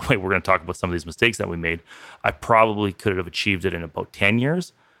 but along the way, we're going to talk about some of these mistakes that we made. I probably could have achieved it in about 10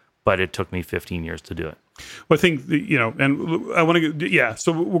 years, but it took me 15 years to do it. Well, I think, and I want to,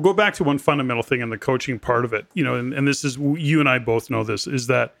 so we'll go back to one fundamental thing in the coaching part of it, and this is, you and I both know this, is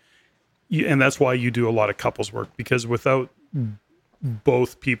that, and that's why you do a lot of couples work, because without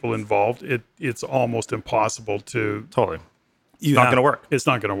both people involved, it's almost impossible to. Totally. It's not going to work. It's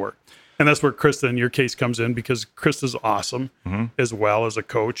not going to work. And that's where Krista, in your case, comes in, because Krista's awesome as well as a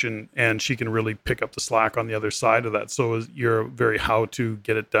coach, and she can really pick up the slack on the other side of that. So you're very how to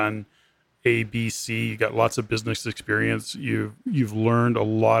get it done, A, B, C. You got lots of business experience. You've learned a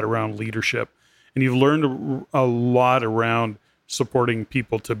lot around leadership, and you've learned a lot around supporting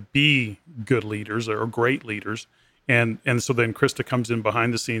people to be good leaders or great leaders. And so then Krista comes in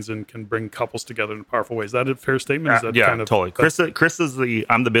behind the scenes and can bring couples together in powerful ways. Is that a fair statement? Is that totally. Krista's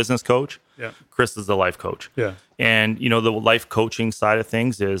I'm the business coach. Yeah. Krista's the life coach. Yeah. And the life coaching side of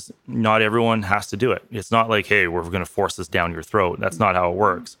things is not everyone has to do it. It's not like, hey, we're going to force this down your throat. That's not how it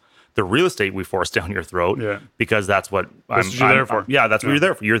works. The real estate we force down your throat because that's what you're there for. That's what you're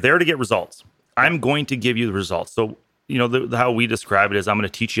there for. You're there to get results. I'm going to give you the results. So, how we describe it is I'm going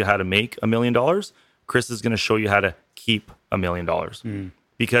to teach you how to make $1 million. Chris is going to show you how to keep $1 million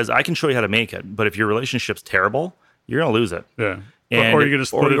because I can show you how to make it. But if your relationship's terrible, you're going to lose it. Yeah. Or you're going to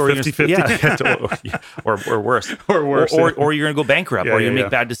split it 50-50. Yeah. Or worse. Or worse. Or you're going to go bankrupt, or you're going to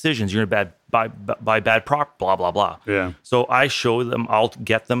make bad decisions. You're going to buy bad prop, blah, blah, blah. Yeah. So I show them, I'll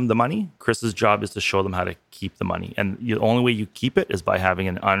get them the money. Chris's job is to show them how to keep the money. And the only way you keep it is by having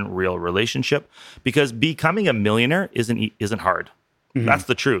an unreal relationship, because becoming a millionaire isn't hard. Mm-hmm. That's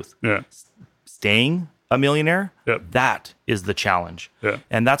the truth. Yeah. Staying a millionaire, that is the challenge. Yeah.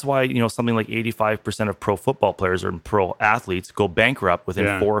 And that's why, something like 85% of pro football players or pro athletes go bankrupt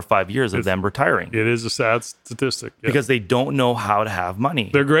within 4 or 5 years of them retiring. It is a sad statistic. Yeah. Because they don't know how to have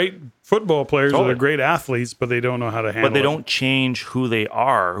money. They're great football players, they're great athletes, but they don't know how to handle it. But they don't change who they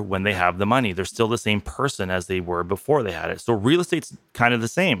are when they have the money. They're still the same person as they were before they had it. So real estate's kind of the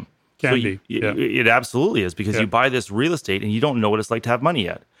same. It absolutely is, because you buy this real estate and you don't know what it's like to have money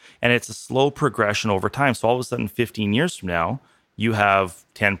yet. And it's a slow progression over time. So all of a sudden, 15 years from now, you have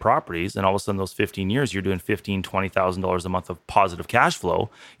 10 properties, and all of a sudden those 15 years, you're doing $15,000, $20,000 a month of positive cash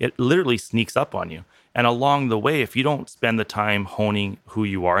flow. It literally sneaks up on you. And along the way, if you don't spend the time honing who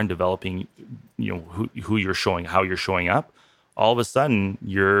you are and developing, who you're showing, how you're showing up, all of a sudden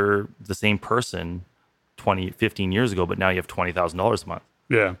you're the same person 15 years ago, but now you have $20,000 a month.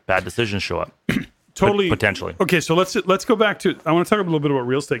 Yeah. Bad decisions show up. Totally. Potentially. Okay, so let's go back to, I want to talk a little bit about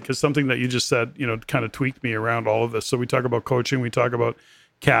real estate, because something that you just said, kind of tweaked me around all of this. So we talk about coaching, we talk about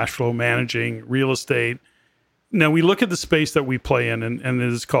cash flow managing, real estate. Now we look at the space that we play in, and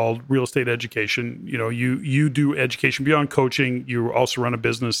it is called real estate education. You do education beyond coaching. You also run a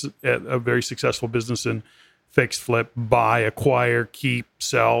business, a very successful business in fix, flip, buy, acquire, keep,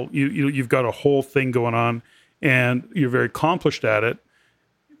 sell. You've got a whole thing going on, and you're very accomplished at it.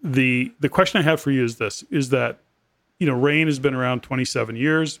 The question I have for you is this: is that Rain has been around 27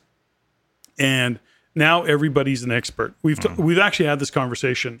 years, and now everybody's an expert. We've actually had this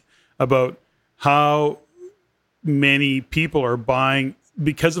conversation about how many people are buying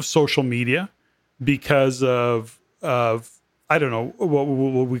because of social media, because of I don't know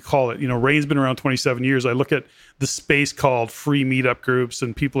what we call it. Rain's been around 27 years. I look at the space called free meetup groups,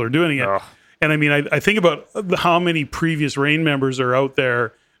 and people are doing it. Ugh. And I mean, I think about how many previous Rain members are out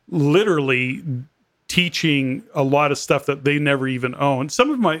there literally teaching a lot of stuff that they never even owned. Some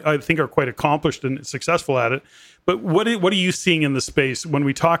of them I think are quite accomplished and successful at it. But what are you seeing in the space when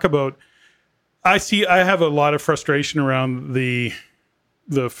we talk about? I have a lot of frustration around the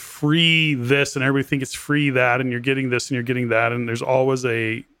free this, and everybody think it's free that, and you're getting this and you're getting that, and there's always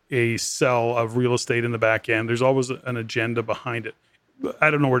a sell of real estate in the back end. There's always an agenda behind it.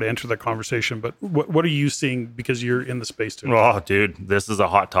 I don't know where to enter that conversation, but what are you seing, because you're in the space too? Oh, dude, this is a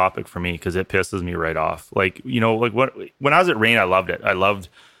hot topic for me because it pisses me right off. Like, when I was at Rain, I loved it. I loved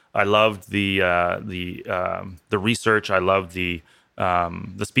the research. I loved the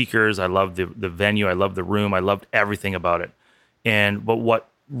speakers. I loved the venue. I loved the room. I loved everything about it. But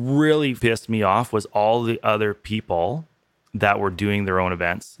what really pissed me off was all the other people that were doing their own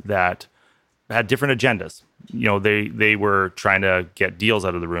events that had different agendas. They were trying to get deals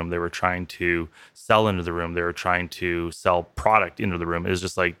out of the room. They were trying to sell into the room. They were trying to sell product into the room. It was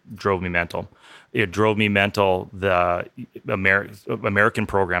just like drove me mental. It drove me mental. The American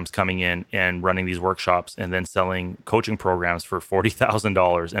programs coming in and running these workshops and then selling coaching programs for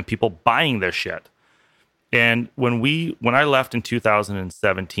 $40,000 and people buying this shit. And when I left in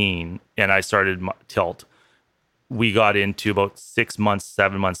 2017 and I started Tilt, we got into about 6 months,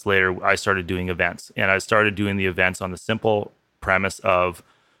 7 months later, I started doing events. And I started doing the events on the simple premise of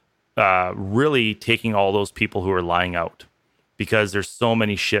really taking all those people who are lying out. Because there's so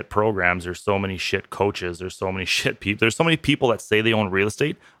many shit programs, there's so many shit coaches, there's so many shit people. There's so many people that say they own real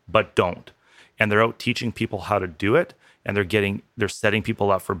estate, but don't. And they're out teaching people how to do it. And they're setting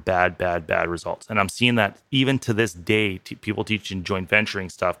people up for bad results. And I'm seeing that even to this day, people teaching joint venturing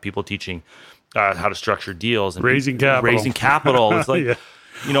stuff, people teaching how to structure deals and raising capital. It's like, yeah.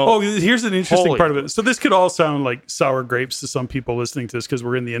 Here's an interesting part of it. So this could all sound like sour grapes to some people listening to this because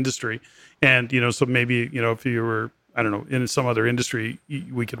we're in the industry. And, so maybe, if you were, I don't know, in some other industry,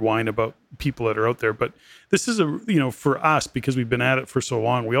 we could whine about people that are out there. But this is for us, because we've been at it for so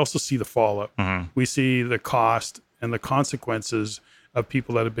long, we also see the fallout. Mm-hmm. We see the cost and the consequences of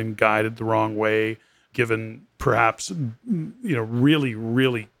people that have been guided the wrong way, given perhaps, really,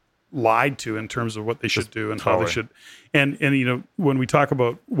 really lied to in terms of what they should do and how they should. And when we talk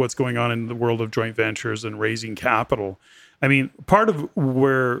about what's going on in the world of joint ventures and raising capital, I mean, part of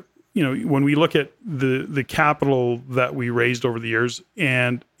where, when we look at the capital that we raised over the years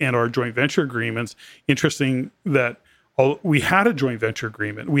and our joint venture agreements, interesting that we had a joint venture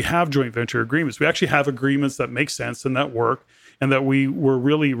agreement. We have joint venture agreements. We actually have agreements that make sense and that work, and that we were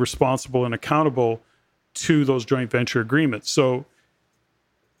really responsible and accountable to those joint venture agreements. So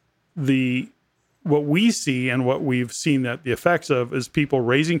what we see and what we've seen that the effects of is people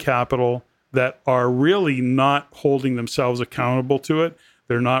raising capital that are really not holding themselves accountable to it.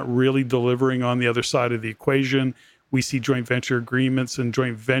 They're not really delivering on the other side of the equation. We see joint venture agreements and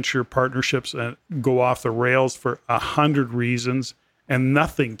joint venture partnerships go off the rails for 100 reasons and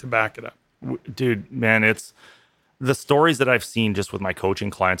nothing to back it up. Dude, man, it's the stories that I've seen just with my coaching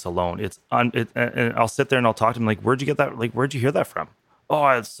clients alone. And I'll sit there and I'll talk to them like, where'd you get that? Like, where'd you hear that from?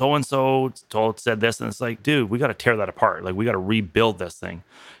 Oh, so-and-so said this. And it's like, dude, we got to tear that apart. Like, we got to rebuild this thing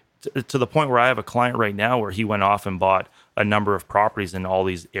to the point where I have a client right now where he went off and bought a number of properties in all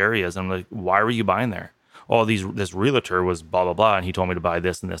these areas. I'm like, why were you buying there? Oh, this realtor was blah, blah, blah. And he told me to buy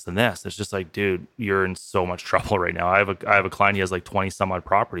this and this and this. It's just like, dude, you're in so much trouble right now. I have a client, he has like 20 some odd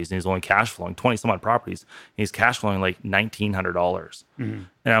properties and he's only cash flowing 20 some odd properties. And he's cash flowing like $1,900. Mm-hmm.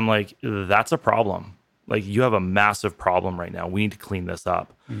 And I'm like, that's a problem. Like, you have a massive problem right now. We need to clean this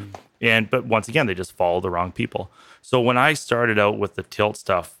up. Mm-hmm. But once again, they just follow the wrong people. So when I started out with the Tilt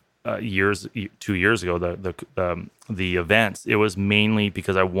stuff, 2 years ago, the events, it was mainly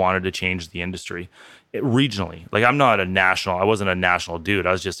because I wanted to change the industry regionally. Like I wasn't a national dude.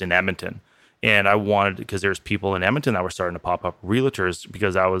 I was just in Edmonton. And I wanted, because there's people in Edmonton that were starting to pop up, realtors,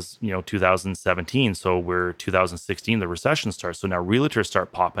 because that was, 2017. So we're 2016, the recession starts. So now realtors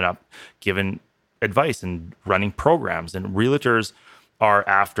start popping up, giving advice and running programs. And realtors are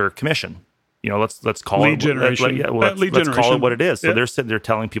after commission. Let's call lead generation. Let's call it what it is. So they're sitting there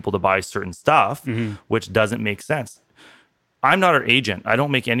telling people to buy certain stuff, which doesn't make sense. I'm not an agent. I don't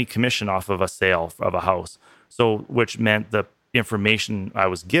make any commission off of a sale of a house. So, which meant the information I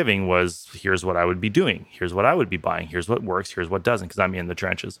was giving was, here's what I would be doing, here's what I would be buying, here's what works, here's what doesn't, because I'm in the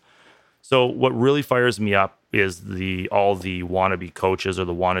trenches. So what really fires me up is all the wannabe coaches or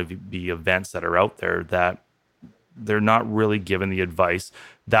the wannabe events that are out there that they're not really given the advice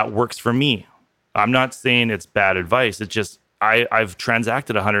that works for me. I'm not saying it's bad advice. It's just I've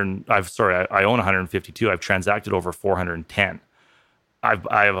transacted I own 152. I've transacted over 410.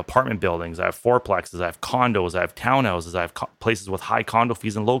 I have apartment buildings, I have fourplexes, I have condos, I have townhouses, I have places with high condo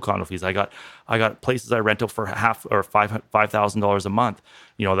fees and low condo fees. I got places I rent out for $5,000 a month,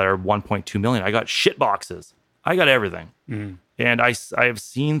 that are 1.2 million. I got shit boxes. I got everything. And I have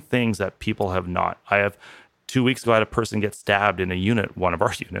seen things that people have not. 2 weeks ago, I had a person get stabbed in a unit, one of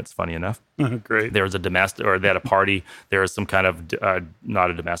our units, funny enough. Great. There was a domestic, or they had a party. There was some kind of, not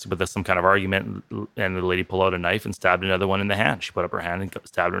a domestic, but there's some kind of argument. And the lady pulled out a knife and stabbed another one in the hand. She put up her hand and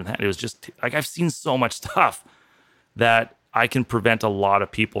stabbed her in the hand. It was just, like, I've seen so much stuff that I can prevent a lot of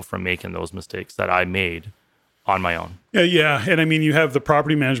people from making those mistakes that I made on my own. Yeah. And I mean, you have the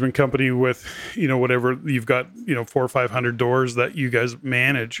property management company with, whatever, you've got, 400 or 500 doors that you guys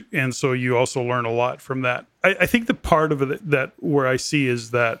manage. And so you also learn a lot from that. I think the part of it that where I see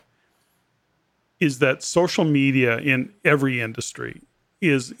is that social media in every industry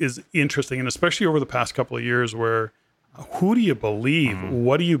is interesting. And especially over the past couple of years where who do you believe?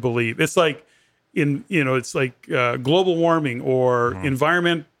 What do you believe? It's like global warming or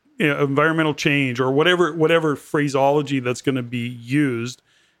environmental change or whatever phraseology that's going to be used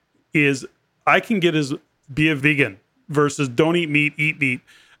is I can be a vegan versus don't eat meat, eat meat,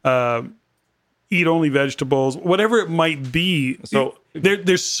 eat only vegetables, whatever it might be. So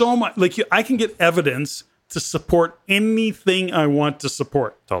there's so much, I can get evidence to support anything I want to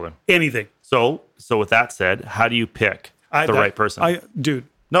support. Totally. Anything. So with that said, how do you pick the right person? Dude.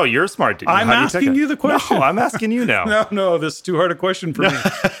 No, you're smart, dude. I'm asking you the question. No, I'm asking you now. No, this is too hard a question for me.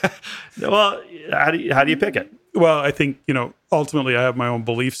 Well, how do you pick it? Well, I think, ultimately I have my own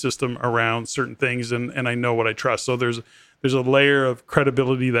belief system around certain things and I know what I trust. So there's a layer of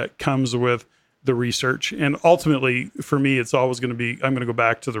credibility that comes with the research. And ultimately for me, it's always going to be, I'm going to go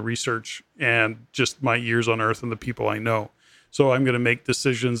back to the research and just my years on earth and the people I know. So I'm going to make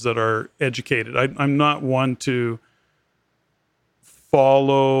decisions that are educated. I'm not one to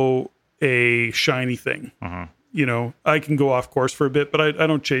follow a shiny thing. I can go off course for a bit, but I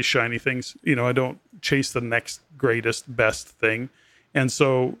don't chase shiny things. I don't chase the next greatest, best thing. And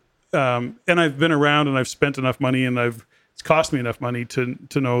so, and I've been around and I've spent enough money and it's cost me enough money to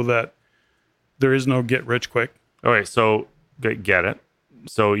know that there is no get rich quick. All right. So get it.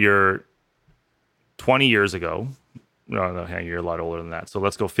 So you're 20 years ago. No, hang on, you're a lot older than that. So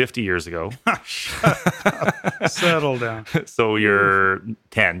let's go 50 years ago. Settle down. So you're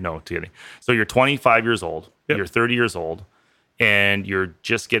 10. No, kidding. So you're 25 years old. Yep. You're 30 years old, and you're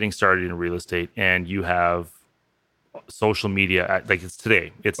just getting started in real estate, and you have social media. Like it's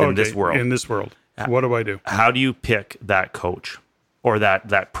today. It's in this world. In this world. What do I do? How do you pick that coach or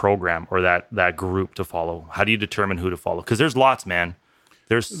that program or that group to follow? How do you determine who to follow? Because there's lots, man.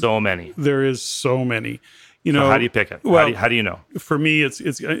 There's so many. There is so many. So how do you pick it? Well, how do you know? For me, it's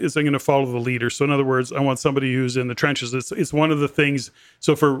I'm going to follow the leader. So in other words, I want somebody who's in the trenches. It's one of the things.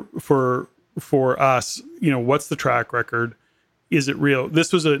 So for us, what's the track record? Is it real?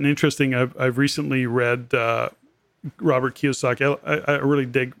 This was an interesting. I've recently read Robert Kiyosaki. I really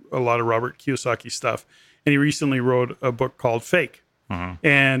dig a lot of Robert Kiyosaki stuff, and he recently wrote a book called Fake.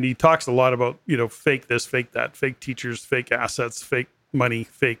 And he talks a lot about fake this, fake that, fake teachers, fake assets, fake money,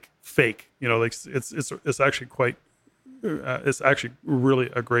 fake. It's actually quite it's actually really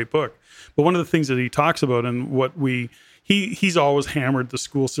a great book. But one of the things that he talks about and what he's always hammered the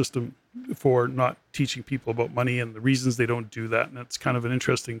school system for not teaching people about money and the reasons they don't do that, and it's kind of an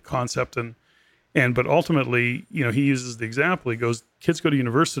interesting concept. But ultimately, he uses the example. He goes, kids go to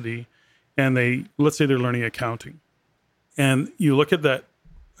university and let's say they're learning accounting, and you look at that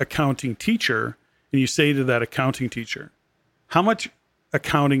accounting teacher and you say to that accounting teacher, how much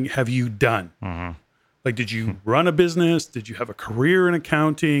accounting have you done? Like, did you run a business? Did you have a career in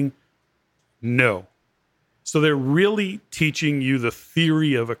accounting? No. So they're really teaching you the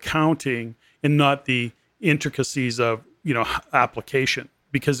theory of accounting and not the intricacies of, application,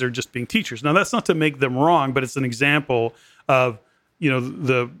 because they're just being teachers. Now, that's not to make them wrong, but it's an example of,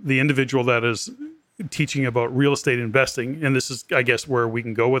 the individual that is teaching about real estate investing. And this is, I guess, where we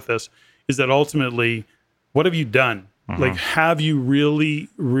can go with this, is that ultimately, what have you done? Like, have you really,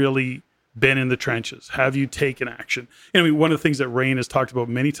 really been in the trenches? Have you taken action? And I mean, one of the things that Rain has talked about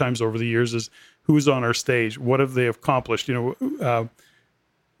many times over the years is who's on our stage, what have they accomplished? And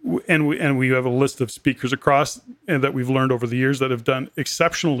we have a list of speakers across and that we've learned over the years that have done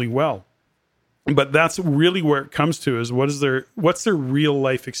exceptionally well. But that's really where it comes to, is what's their real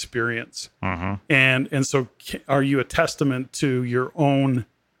life experience, and so are you a testament to your own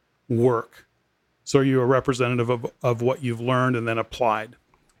work? So are you a representative of what you've learned and then applied?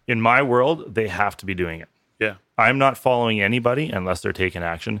 In my world, they have to be doing it. Yeah. I'm not following anybody unless they're taking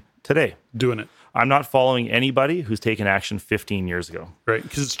action today. Doing it. I'm not following anybody who's taken action 15 years ago. Right,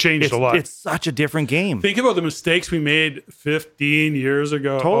 because it's changed a lot. It's such a different game. Think about the mistakes we made 15 years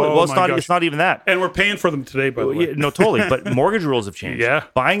ago. Totally. Oh, well, it's not even that. And we're paying for them today, by the way. No, totally. But mortgage rules have changed. Yeah.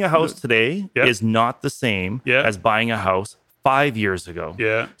 Buying a house today is not the same as buying a house 5 years ago.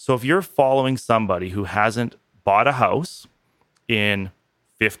 Yeah. So if you're following somebody who hasn't bought a house in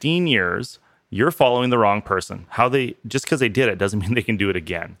 15 years, you're following the wrong person. Just because they did it doesn't mean they can do it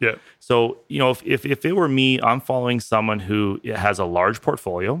again. Yeah. So, if it were me, I'm following someone who has a large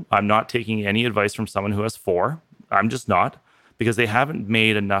portfolio. I'm not taking any advice from someone who has 4. I'm just not, because they haven't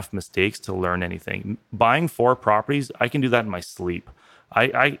made enough mistakes to learn anything. Buying 4 properties, I can do that in my sleep.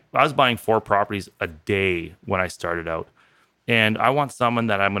 I was buying 4 properties a day when I started out. And I want someone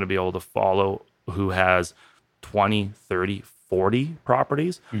that I'm going to be able to follow who has 20, 30, 40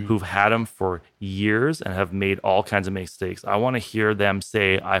 properties, who've had them for years and have made all kinds of mistakes. I want to hear them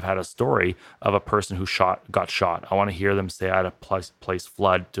say, I've had a story of a person who got shot. I want to hear them say, I had a place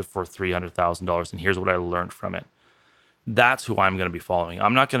flood for $300,000, and here's what I learned from it. That's who I'm going to be following.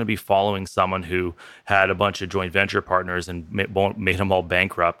 I'm not going to be following someone who had a bunch of joint venture partners and made them all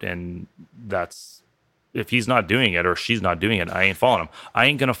bankrupt, and if he's not doing it or she's not doing it, I ain't following him. I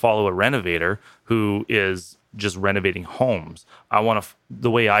ain't going to follow a renovator who is just renovating homes. I want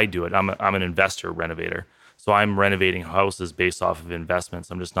the way I do it. I'm an investor renovator, so I'm renovating houses based off of investments.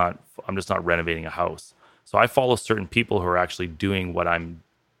 I'm just not renovating a house. So I follow certain people who are actually doing what I'm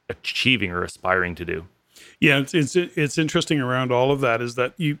achieving or aspiring to do. Yeah, it's interesting around all of that is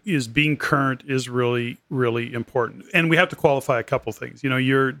that being current is really, really important, and we have to qualify a couple things.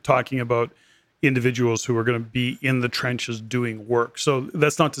 You're talking about individuals who are going to be in the trenches doing work. So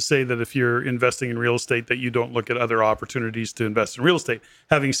that's not to say that if you're investing in real estate that you don't look at other opportunities to invest in real estate.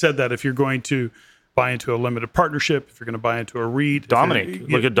 Having said that, if you're going to buy into a limited partnership, if you're going to buy into a REIT,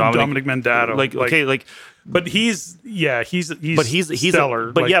 look at Dominic Mandato. But he's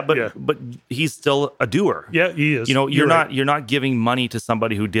stellar. But he's still a doer. Yeah, he is. You're not giving money to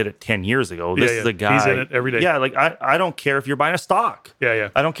somebody who did it 10 years ago. This is a guy. He's in it every day. Yeah, I don't care if you're buying a stock.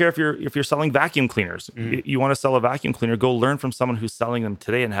 Yeah. I don't care if you're selling vacuum cleaners. You want to sell a vacuum cleaner, go learn from someone who's selling them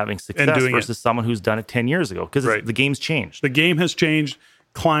today and having success versus someone who's done it 10 years ago, because the game's changed. The game has changed.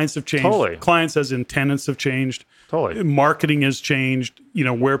 Clients have changed. Totally. Clients as in tenants have changed. Totally. Marketing has changed.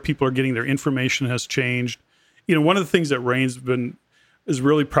 Where people are getting their information has changed. One of the things that Rain's is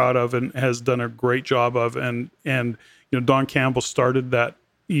really proud of and has done a great job of, and Don Campbell started that.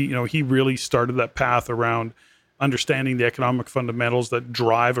 He really started that path around understanding the economic fundamentals that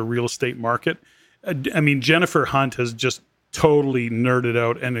drive a real estate market. I mean, Jennifer Hunt has just totally nerded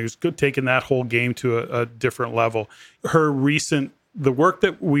out and has taken that whole game to a different level. The work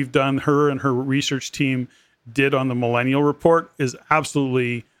that we've done, her and her research team did on the Millennial Report is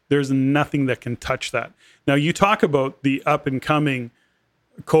absolutely, there's nothing that can touch that. Now, you talk about the up and coming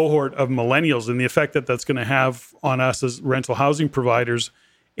cohort of millennials and the effect that that's going to have on us as rental housing providers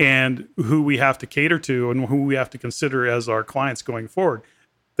and who we have to cater to and who we have to consider as our clients going forward.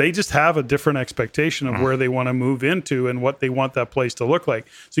 They just have a different expectation of where they want to move into and what they want that place to look like.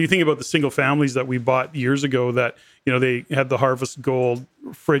 So you think about the single families that we bought years ago that, they had the Harvest Gold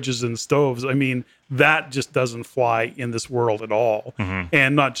fridges and stoves. I mean, that just doesn't fly in this world at all.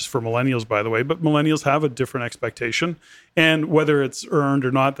 And not just for millennials, by the way, but millennials have a different expectation. And whether it's earned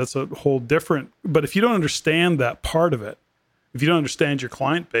or not, that's a whole different. But if you don't understand that part of it, if you don't understand your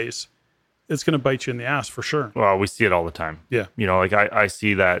client base, it's going to bite you in the ass for sure. Well, we see it all the time. Yeah. I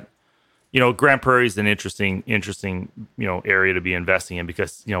see that, Grand Prairie is an interesting, area to be investing in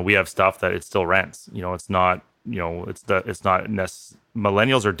because, we have stuff that it still rents. It's not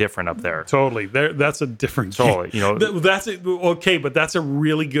millennials are different up there. Totally. That's a different Totally. That's it. Okay, but that's a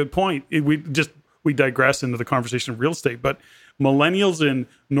really good point. We digress into the conversation of real estate, but millennials in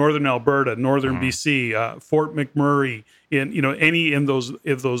northern Alberta, northern BC, Fort McMurray, in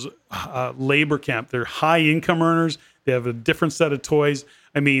those labor camp, they're high income earners. They have a different set of toys.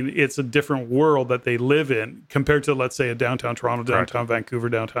 I mean, it's a different world that they live in compared to, let's say, a downtown Toronto, downtown Vancouver,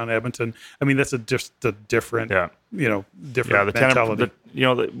 downtown Edmonton. I mean, that's just a different, different mentality.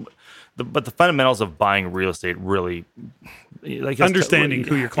 But the fundamentals of buying real estate really, like understanding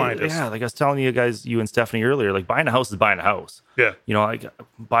who your client is. Yeah, like I was telling you guys, you and Stephanie earlier, like buying a house is buying a house. Yeah. Like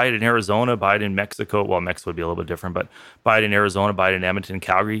buy it in Arizona, buy it in Mexico. Well, Mexico would be a little bit different, but buy it in Arizona, buy it in Edmonton,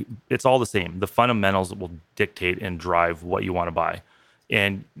 Calgary. It's all the same. The fundamentals will dictate and drive what you want to buy.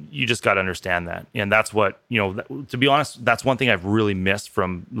 And you just got to understand that. And that's what, to be honest, that's one thing I've really missed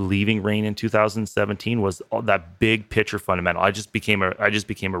from leaving Rain in 2017 was all that big picture fundamental. I just became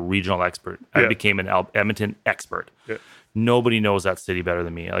a regional expert. I became an Edmonton expert. Yeah. Nobody knows that city better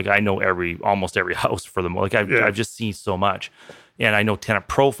than me. Like I know almost every house for them. Like I've just seen so much. And I know tenant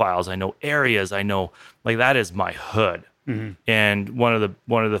profiles, I know areas, I know, like that is my hood. Mm-hmm. And one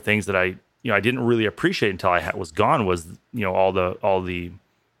of the things that I didn't really appreciate until I was gone was, all the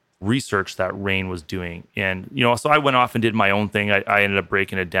research that Rain was doing. And, so I went off and did my own thing. I ended up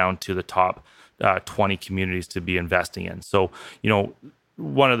breaking it down to the top 20 communities to be investing in. So,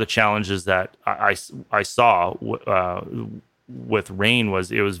 one of the challenges that I saw with Rain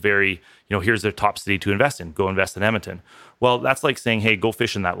was it was very, here's the top city to invest in. Go invest in Edmonton. Well, that's like saying, hey, go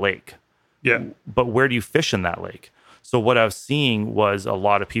fish in that lake. Yeah. But where do you fish in that lake? So what I was seeing was a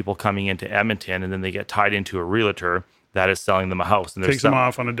lot of people coming into Edmonton, and then they get tied into a realtor that is selling them a house, and takes them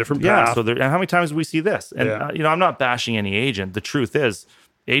off on a different path. Yeah. So and how many times do we see this? And I'm not bashing any agent. The truth is,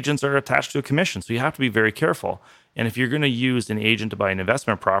 agents are attached to a commission, so you have to be very careful. And if you're going to use an agent to buy an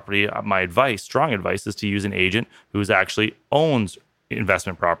investment property, my strong advice, is to use an agent who actually owns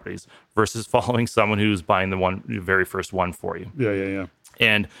investment properties versus following someone who's buying the very first one for you. Yeah.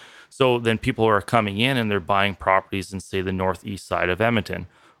 And so then people are coming in and they're buying properties in, say, the northeast side of Edmonton,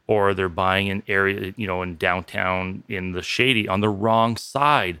 or they're buying an area, in downtown in the shady on the wrong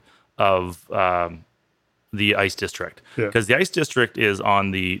side of the Ice District. Because the Ice District is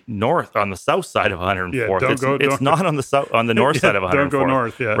on the south side of 104th. Yeah, it's not on the north side of 104th. Don't go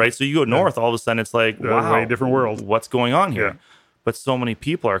north, right? So you go north, all of a sudden it's like, wow, way different world. What's going on here? Yeah. But so many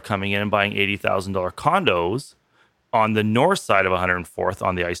people are coming in and buying $80,000 condos on the north side of 104th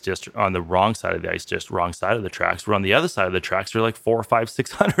on the Ice District, on the wrong side of the Ice District, wrong side of the tracks. We're on the other side of the tracks. They're like $400,000,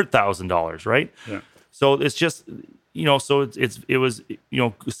 $500,000, $600,000, right? Yeah. So it's just, so it was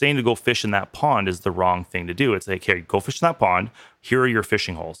saying to go fish in that pond is the wrong thing to do. It's like, hey, go fish in that pond. Here are your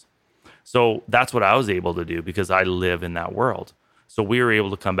fishing holes. So that's what I was able to do because I live in that world. So we were able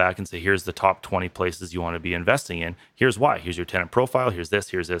to come back and say, here's the top 20 places you want to be investing in. Here's why. Here's your tenant profile. Here's this,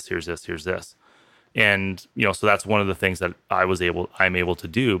 here's this, here's this, here's this. And, so that's one of the things that I'm able to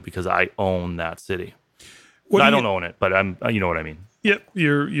do because I own that city. I don't own it, but you know what I mean? Yep.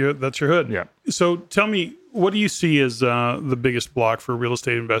 That's your hood. Yeah. So tell me, what do you see as the biggest block for real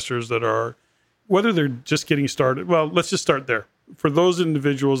estate investors that are, whether they're just getting started? Well, let's just start there. For those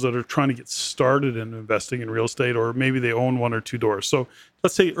individuals that are trying to get started in investing in real estate, or maybe they own one or two doors. So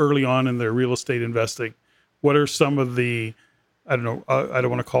let's say early on in their real estate investing, what are some of the, I don't know, I don't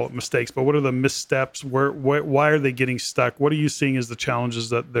want to call it mistakes, but what are the missteps? Why are they getting stuck? What are you seeing as the challenges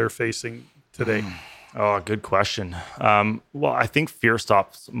that they're facing today? Oh, good question. Well, I think fear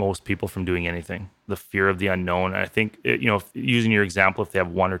stops most people from doing anything. The fear of the unknown. And I think, using your example, if they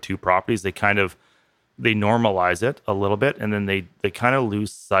have one or two properties, they normalize it a little bit, and then they kind of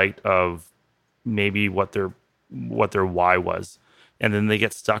lose sight of maybe what their why was, and then they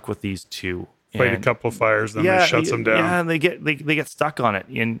get stuck with these two. Fight a couple of fires, then it shuts them down. Yeah, and they get stuck on it.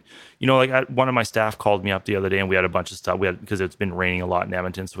 And one of my staff called me up the other day, and we had a bunch of stuff. Because it's been raining a lot in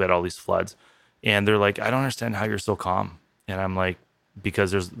Edmonton, so we had all these floods. And they're like, I don't understand how you're so calm. And I'm like,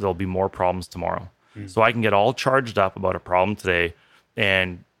 because there'll be more problems tomorrow. So I can get all charged up about a problem today,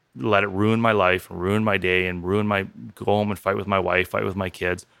 and let it ruin my life, ruin my day, and go home and fight with my wife, fight with my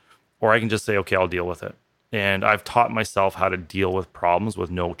kids, or I can just say, okay, I'll deal with it. And I've taught myself how to deal with problems with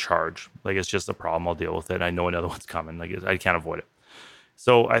no charge. Like, it's just a problem, I'll deal with it. I know another one's coming. Like, I can't avoid it.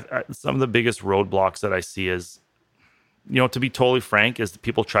 So some of the biggest roadblocks that I see is, to be totally frank, is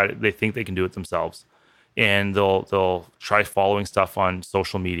people they think they can do it themselves. And they'll try following stuff on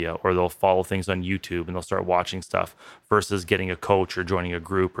social media, or they'll follow things on YouTube, and they'll start watching stuff versus getting a coach or joining a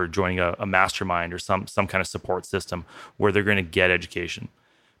group or joining a mastermind or some kind of support system where they're going to get education.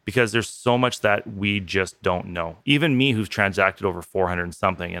 because there's so much that we just don't know. Even me, who's transacted over 400 and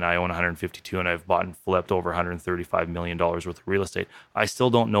something, and I own 152, and I've bought and flipped over $135 million worth of real estate, I still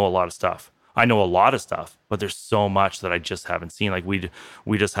don't know a lot of stuff. I know a lot of stuff, but there's so much that I just haven't seen. Like we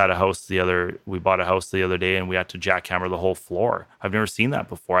just had we bought a house the other day, and we had to jackhammer the whole floor. I've never seen that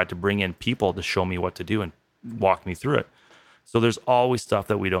before. I had to bring in people to show me what to do and walk me through it. So there's always stuff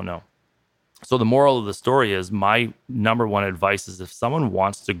that we don't know. So the moral of the story is, my number one advice is, if someone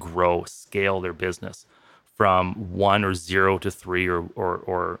wants to grow, scale their business from 1 or 0 to 3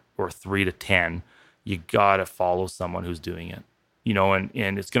 or 3 to 10, you gotta follow someone who's doing it.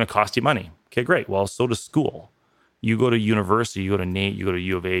 And it's gonna cost you money. Okay, great. Well, so does school. You go to university, you go to NAIT, you go to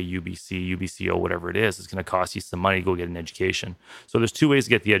U of A, UBC, UBCO, whatever it is, it's gonna cost you some money to go get an education. So there's 2 ways to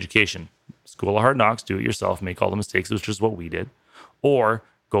get the education. School of hard knocks, do it yourself, make all the mistakes, which is what we did. Or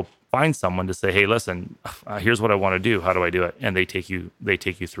go find someone to say, hey, listen, here's what I want to do. How do I do it? And they take you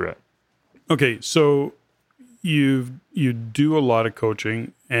through it. Okay, so you do a lot of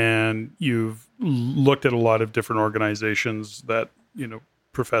coaching, and you've looked at a lot of different organizations that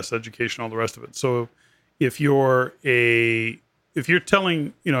profess education, all the rest of it. So if you're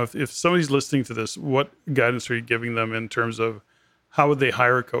telling, if somebody's listening to this, what guidance are you giving them in terms of how would they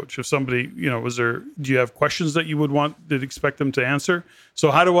hire a coach? If somebody, do you have questions that you would expect them to answer?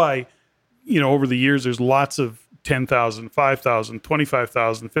 So how do I, over the years, there's lots of $10,000, $5,000,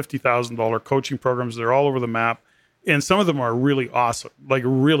 $25,000, $50,000 coaching programs. They're all over the map. And some of them are really awesome, like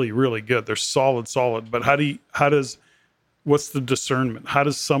really, really good. They're solid. But what's the discernment? How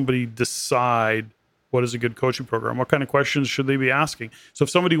does somebody decide what is a good coaching program? What kind of questions should they be asking? So if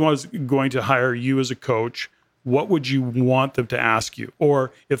somebody was going to hire you as a coach, what would you want them to ask you?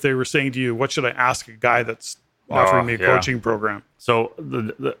 Or if they were saying to you, what should I ask a guy that's offering me a coaching program? So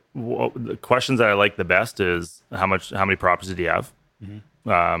the questions that I like the best is, how many properties do you have?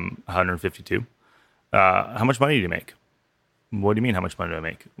 152. How much money do you make? What do you mean, how much money do I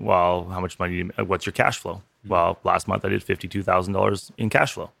make? Well, how much money what's your cash flow? Well, last month I did $52,000 in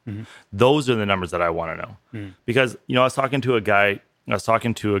cash flow. Those are the numbers that I want to know. Because, I was talking to a guy,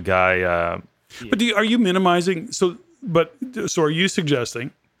 but are you minimizing? So are you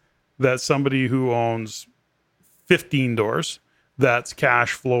suggesting that somebody who owns 15 doors that's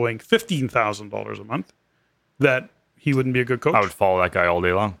cash flowing $15,000 a month, that he wouldn't be a good coach? I would follow that guy all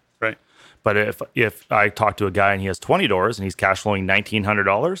day long. Right. But if I talk to a guy and he has 20 doors and he's cash flowing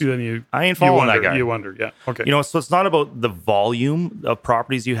 $1,900, then I ain't following that guy. You wonder, yeah. Okay. So it's not about the volume of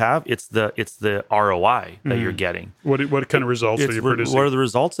properties you have; it's the ROI that you're getting. What kind of results are you producing? What are the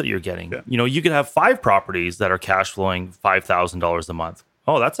results that you're getting? Yeah. You could have 5 properties that are cash flowing $5,000 a month.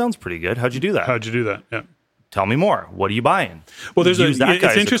 Oh, that sounds pretty good. How'd you do that? Yeah. Tell me more. What are you buying? Well, it's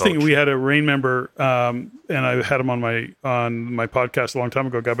interesting. We had a RAIN member, and I had him on my podcast a long time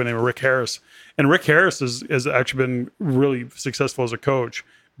ago, a guy by the name of Rick Harris. And Rick Harris has actually been really successful as a coach,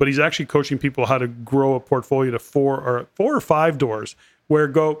 but he's actually coaching people how to grow a portfolio to 4 or 5 doors, where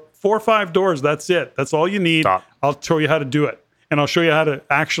go 4 or 5 doors. That's it. That's all you need. Stop. I'll show you how to do it. And I'll show you how to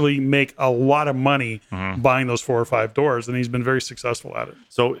actually make a lot of money buying those 4 or 5 doors. And he's been very successful at it.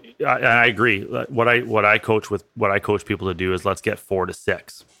 So I agree. What I coach people to do is, let's get 4 to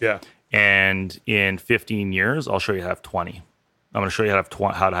 6. Yeah. And in 15 years, I'll show you how to have 20. I'm going to show you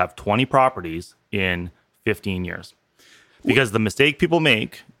how to have 20 properties in 15 years. Because the mistake people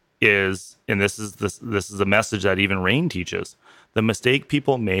make is, and this is a message that even RAIN teaches, the mistake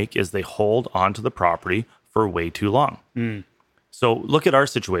people make is they hold onto the property for way too long. So look at our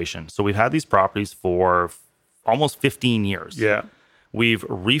situation. So we've had these properties for almost 15 years. Yeah. We've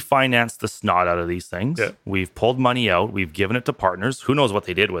refinanced the snot out of these things. Yeah. We've pulled money out. We've given it to partners. Who knows what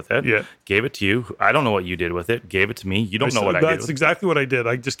they did with it? Yeah. Gave it to you. I don't know what you did with it. Gave it to me. You don't know what I did with it. That's exactly what I did.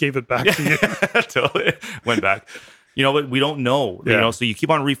 I just gave it back to you. Totally. Went back. But we don't know. Yeah. So you keep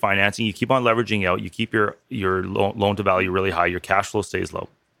on refinancing. You keep on leveraging out. You keep your loan to value really high. Your cash flow stays low.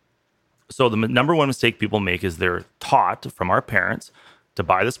 So the number one mistake people make is they're taught from our parents to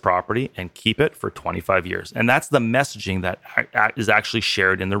buy this property and keep it for 25 years. And that's the messaging that is actually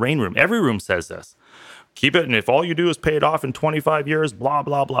shared in the RAIN room. Every room says this. Keep it, and if all you do is pay it off in 25 years, blah,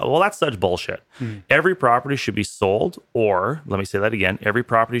 blah, blah. Well, that's such bullshit. Every property should be sold, or, let me say that again, every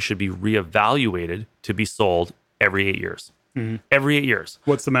property should be reevaluated to be sold every 8 years. Every 8 years.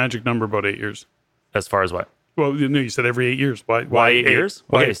 What's the magic number about 8 years? As far as what? Well, you said every 8 years. Why 8 years?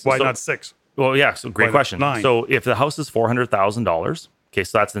 Why not 6? Well, yeah, so great question. 9? So if the house is $400,000, okay,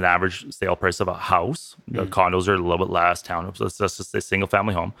 so that's an average sale price of a house. The condos are a little bit less, townhomes. So that's just a single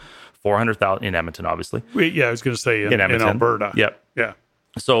family home. $400,000 in Edmonton, obviously. I was going to say in Alberta. Yep. Yeah.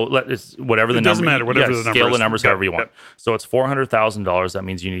 So it's whatever the It number. doesn't matter, whatever the number scale is. the numbers Yep, however you want. yep. So it's $400,000. That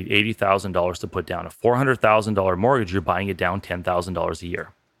means you need $80,000 to put down. A $400,000 mortgage, you're buying it down $10,000 a year.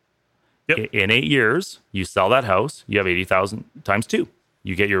 Yep. In 8 years, you sell that house, you have 80,000 times 2.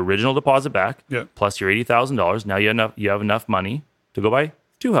 You get your original deposit back, Yep. plus your $80,000. Now you have enough money to go buy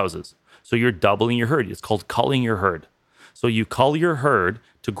 2 houses. So you're doubling your herd. It's called culling your herd. So you cull your herd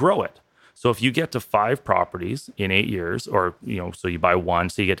to grow it. So if you get to 5 properties in 8 years, or so you buy 1,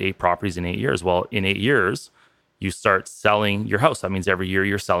 so you get 8 properties in 8 years. Well, in 8 years, you start selling your house. That means every year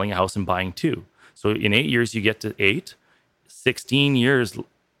you're selling a house and buying 2. So in 8 years, you get to 8. 16 years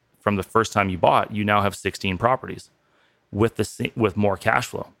from the first time you bought, you now have 16 properties with more cash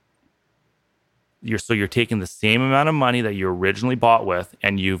flow. You're taking the same amount of money that you originally bought with,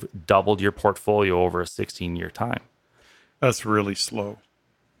 and you've doubled your portfolio over a 16-year time. That's really slow.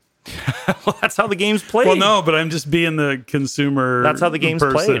 Well, that's how the game's played. Well, no, but I'm just being the consumer. That's how the game's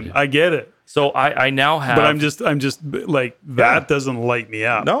person. played. I get it. So I now have. But I'm just like, that doesn't light me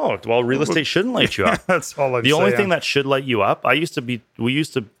up. No, well, real estate shouldn't light you up. That's all I'm saying. The only thing that should light you up, we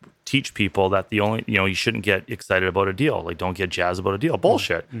used to teach people that the only, you shouldn't get excited about a deal. Like, don't get jazzed about a deal.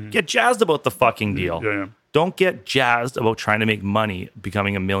 Bullshit. Mm-hmm. Get jazzed about the fucking deal. Yeah. Don't get jazzed about trying to make money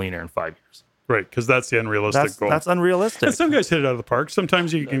becoming a millionaire in 5 years. Right, because that's the unrealistic goal. That's unrealistic. And some guys hit it out of the park.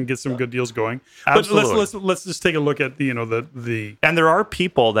 Sometimes you can get some good deals going. Absolutely. But let's just take a look at the And there are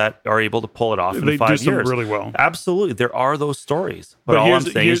people that are able to pull it off in 5 years. They do some really well. Absolutely, there are those stories. But all I'm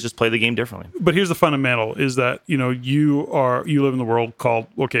saying is just play the game differently. But here's the fundamental: is that you live in the world called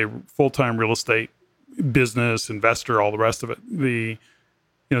full-time real estate business investor, all the rest of it. The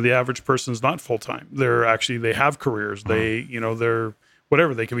average person is not full-time. They have careers. They're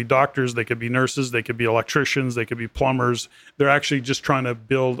whatever. They could be doctors, they could be nurses, they could be electricians, they could be plumbers. They're actually just trying to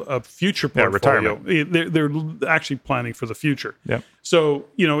build a future portfolio. Retirement. They're actually planning for the future. Yeah. So,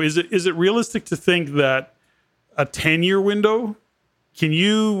 is it realistic to think that a 10-year window, can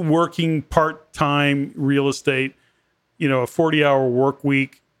you working part-time real estate, a 40-hour work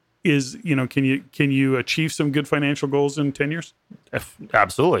week can you achieve some good financial goals in 10 years?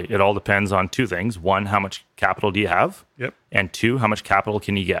 Absolutely. It all depends on 2 things. 1, how much capital do you have? Yep. And 2, how much capital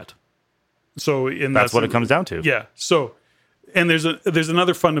can you get? So that's what it comes down to. Yeah. So, and there's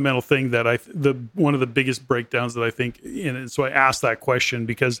another fundamental thing that one of the biggest breakdowns that I think, and so I asked that question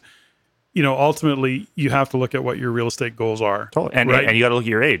because, ultimately you have to look at what your real estate goals are. Totally. And you got to look at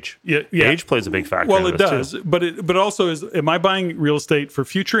your age. Yeah. Age plays a big factor. Well, it does. Too. But also am I buying real estate for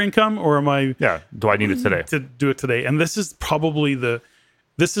future income, or am I? Yeah. Do I need it today? To do it today. And this is probably an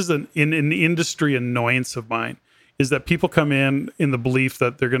industry annoyance of mine, is that people come in the belief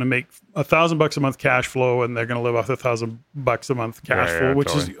that they're going to make $1,000 a month cash flow and they're going to live off $1,000 a month cash flow,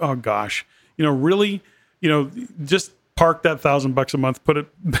 which is, oh gosh, really, just park that $1,000 a month, put it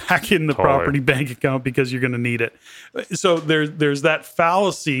back in the property bank account because you're going to need it. So there's that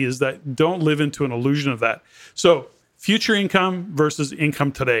fallacy, is that don't live into an illusion of that. So future income versus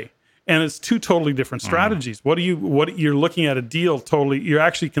income today. And it's 2 totally different strategies. What you're looking at a deal totally, you're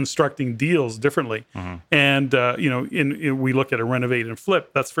actually constructing deals differently. And, we look at a renovate and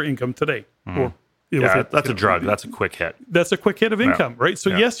flip, that's for income today. Or that's a drug. That's a quick hit. That's a quick hit of income, right? So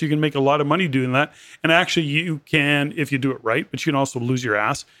yes, you can make a lot of money doing that. And actually you can, if you do it right, but you can also lose your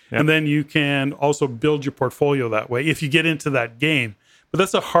ass. And then you can also build your portfolio that way if you get into that game. But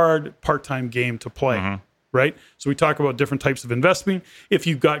that's a hard part-time game to play. Right? So we talk about different types of investing. If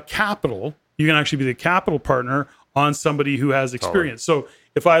you've got capital, you can actually be the capital partner on somebody who has experience. So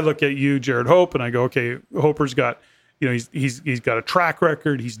if I look at you, Jared Hope, and I go, okay, Hoper's got, he's got a track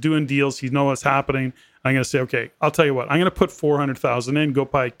record, he's doing deals, he knows what's happening. I'm going to say, okay, I'll tell you what, I'm going to put $400,000 in, go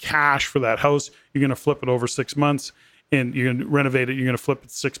buy cash for that house. You're going to flip it over 6 months, and you're going to renovate it. You're going to flip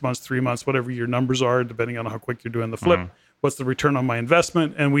it 6 months, 3 months, whatever your numbers are, depending on how quick you're doing the flip. What's the return on my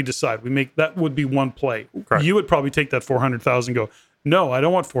investment? And we decide. That would be one play. Correct. You would probably take that 400,000 and go, no, I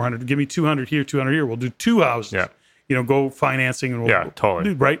don't want 400. Give me 200 here, 200 here. We'll do 2 houses. Yeah. Go financing. And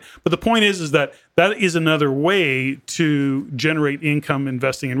totally. Right. But the point is that is another way to generate income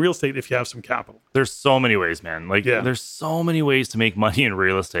investing in real estate if you have some capital. There's so many ways, man. There's so many ways to make money in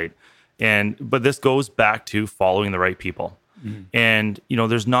real estate. But this goes back to following the right people. And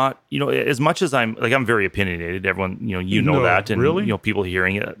there's not, as much as I'm very opinionated. Everyone, know that, and really? People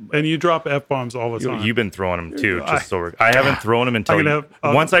hearing it. And you drop F-bombs all the time. You've been throwing them too. I haven't thrown them until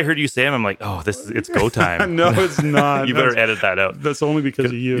once I heard you say them. I'm like, oh, it's go time. No, it's not. You better edit that out. That's only because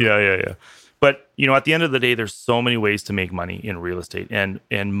of you. Yeah. But at the end of the day, there's so many ways to make money in real estate, and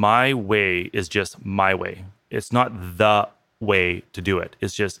my way is just my way. It's not the way to do it.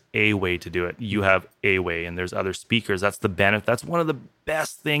 It's just a way to do it. You have a way, and there's other speakers. That's the benefit. That's one of the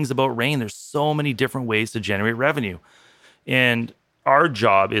best things about Rain. There's so many different ways to generate revenue. And our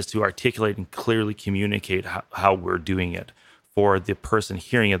job is to articulate and clearly communicate how we're doing it for the person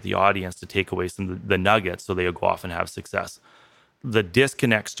hearing it, the audience, to take away some of the nuggets so they go off and have success. The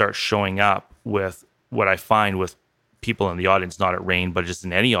disconnect starts showing up with what I find with people in the audience, not at Rain, but just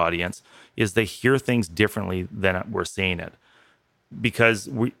in any audience, is they hear things differently than we're saying it. Because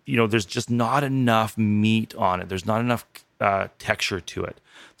there's just not enough meat on it. There's not enough texture to it.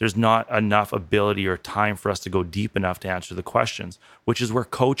 There's not enough ability or time for us to go deep enough to answer the questions, which is where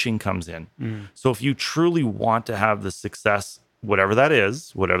coaching comes in. So if you truly want to have the success, whatever that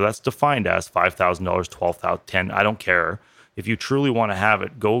is, whatever that's defined as, $5,000, $12,000, $10,000, I don't care. If you truly want to have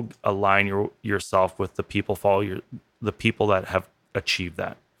it, go align yourself with the people, the people that have achieved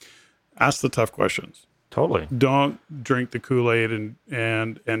that. Ask the tough questions. Totally. Don't drink the Kool-Aid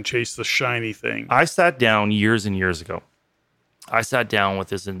and chase the shiny thing. I sat down years and years ago. I sat down with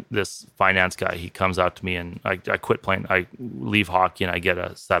this finance guy. He comes out to me, and I quit playing. I leave hockey and I get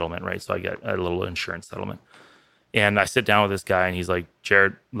a settlement, right? So I get a little insurance settlement. And I sit down with this guy, and he's like,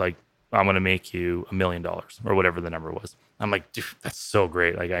 Jared, like, I'm going to make you $1 million or whatever the number was. I'm like, dude, that's so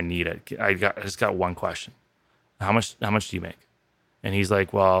great. Like, I need it. I just got one question. How much do you make? And he's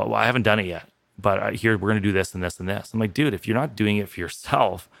like, well, I haven't done it yet, but here we're going to do this and this and this. I'm like, dude, if you're not doing it for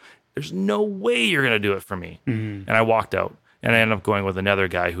yourself, there's no way you're going to do it for me. And I walked out, and I ended up going with another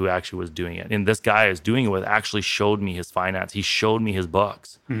guy who actually was doing it. And this guy I was doing it with actually showed me his finance. He showed me his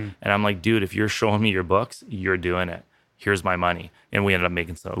books. And I'm like, dude, if you're showing me your books, you're doing it. Here's my money. And we ended up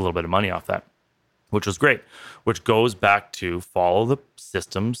making a little bit of money off that, which was great, which goes back to follow the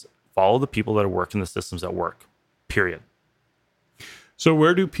systems, follow the people that are working the systems at work, period. So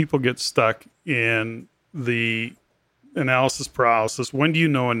where do people get stuck in the analysis paralysis? When do you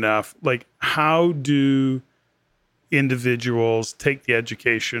know enough? Like, how do individuals take the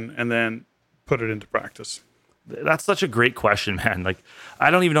education and then put it into practice? That's such a great question, man. Like,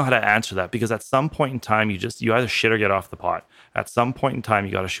 I don't even know how to answer that, because at some point in time, you either shit or get off the pot. At some point in time,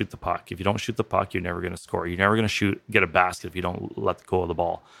 you got to shoot the puck. If you don't shoot the puck, you're never going to score. You're never going to get a basket if you don't let go of the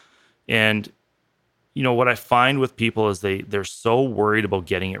ball. And what I find with people is they're so worried about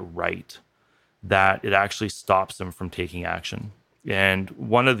getting it right that it actually stops them from taking action. And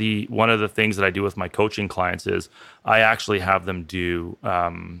one of the things that I do with my coaching clients is I actually have them do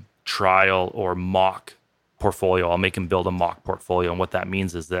trial or mock portfolio. I'll make them build a mock portfolio. And what that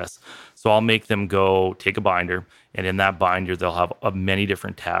means is this. So I'll make them go take a binder, and in that binder, they'll have many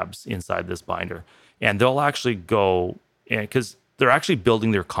different tabs inside this binder. And they'll actually go, because they're actually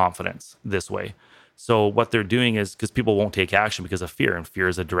building their confidence this way. So what they're doing is, because people won't take action because of fear, and fear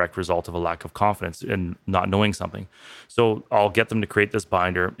is a direct result of a lack of confidence and not knowing something. So I'll get them to create this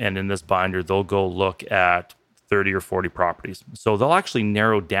binder, and in this binder, they'll go look at 30 or 40 properties. So they'll actually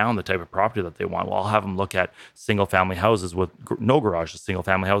narrow down the type of property that they want. Well, I'll have them look at single-family houses with no garages,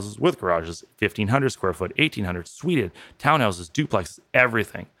 single-family houses with garages, 1,500 square foot, 1,800, suited, townhouses, duplexes,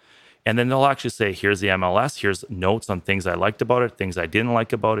 everything. And then they'll actually say, here's the MLS, here's notes on things I liked about it, things I didn't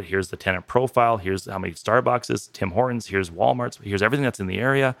like about it, here's the tenant profile, here's how many Starbucks, Tim Hortons, here's Walmart's, here's everything that's in the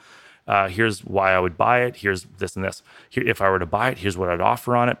area, here's why I would buy it, here's this and this. Here, if I were to buy it, here's what I'd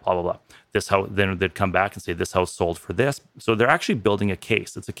offer on it, blah, blah, blah. This house, then they'd come back and say, this house sold for this. So they're actually building a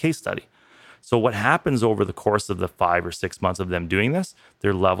case. It's a case study. So what happens over the course of the 5 or 6 months of them doing this,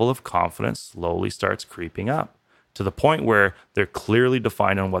 their level of confidence slowly starts creeping up, to the point where they're clearly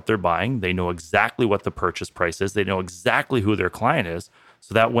defined on what they're buying. They know exactly what the purchase price is. They know exactly who their client is,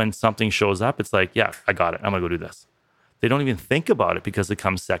 so that when something shows up, it's like, yeah, I got it. I'm going to go do this. They don't even think about it because it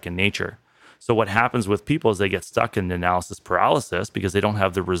comes second nature. So what happens with people is they get stuck in analysis paralysis because they don't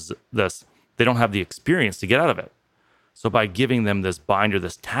have they don't have the experience to get out of it. So by giving them this binder,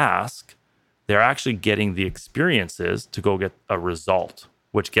 this task, they're actually getting the experiences to go get a result,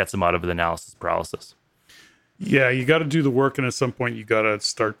 which gets them out of the analysis paralysis. Yeah, you got to do the work, and at some point you got to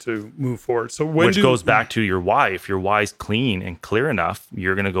start to move forward. So which goes back to your why. If your why is clean and clear enough,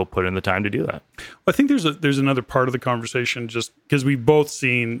 you're going to go put in the time to do that. I think there's another part of the conversation, just because we've both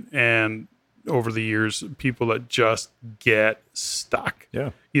seen and over the years people that just get stuck. Yeah,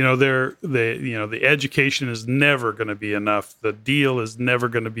 the education is never going to be enough. The deal is never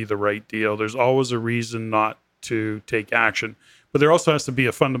going to be the right deal. There's always a reason not to take action, but there also has to be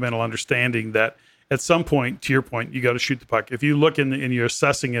a fundamental understanding that at some point, to your point, you got to shoot the puck. If you look and you're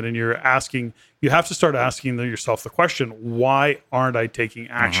assessing it and you're asking, you have to start asking yourself the question, why aren't I taking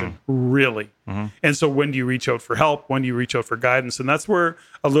action? Really? And so when do you reach out for help? When do you reach out for guidance? And that's where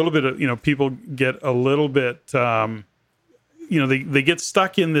a little bit of, people get a little bit, they get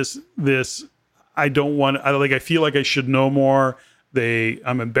stuck in this. I don't want. I feel like I should know more.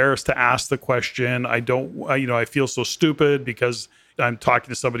 I'm embarrassed to ask the question. I feel so stupid because I'm talking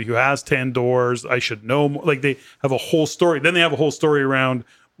to somebody who has 10 doors. I should know more. Like, they have a whole story. Then they have a whole story around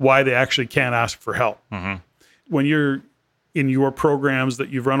why they actually can't ask for help. Mm-hmm. When you're in your programs that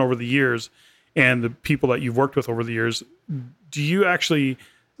you've run over the years and the people that you've worked with over the years,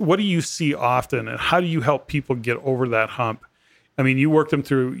 what do you see often, and how do you help people get over that hump? I mean, you work them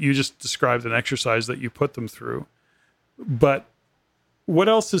through, you just described an exercise that you put them through, but what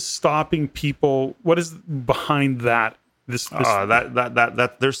else is stopping people? What is behind that?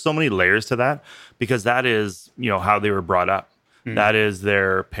 That there's so many layers to that, because that is, how they were brought up. Mm. That is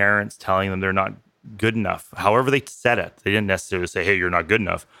their parents telling them they're not good enough. However they said it, they didn't necessarily say, "Hey, you're not good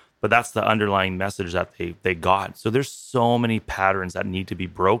enough," but that's the underlying message that they got. So there's so many patterns that need to be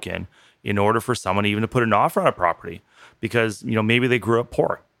broken in order for someone even to put an offer on a property, because maybe they grew up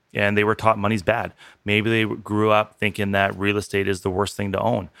poor and they were taught money's bad. Maybe they grew up thinking that real estate is the worst thing to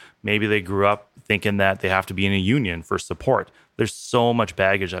own. Maybe they grew up thinking that they have to be in a union for support. There's so much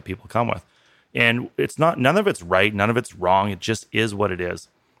baggage that people come with. And none of it's right, none of it's wrong. It just is what it is.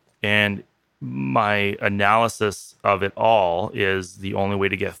 And my analysis of it all is the only way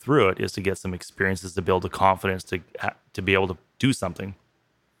to get through it is to get some experiences, to build the confidence to be able to do something.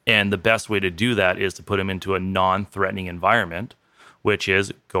 And the best way to do that is to put them into a non-threatening environment, which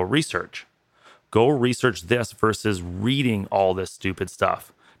is go research. Go research this versus reading all this stupid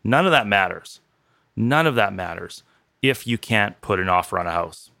stuff. None of that matters. None of that matters if you can't put an offer on a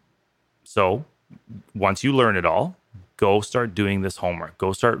house. So once you learn it all, go start doing this homework.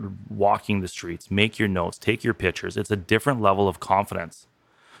 Go start walking the streets, make your notes, take your pictures. It's a different level of confidence.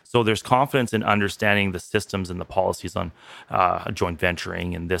 So there's confidence in understanding the systems and the policies on joint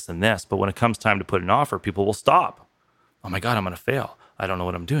venturing and this and this. But when it comes time to put an offer, people will stop. Oh my God, I'm going to fail. I don't know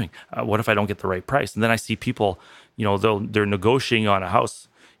what I'm doing. What if I don't get the right price? And then I see people, they're negotiating on a house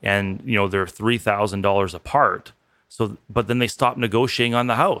and, they're $3,000 apart. So, but then they stop negotiating on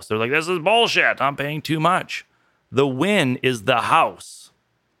the house. They're like, this is bullshit. I'm paying too much. The win is the house.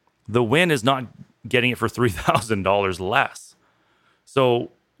 The win is not getting it for $3,000 less.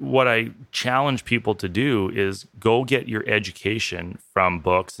 So what I challenge people to do is go get your education from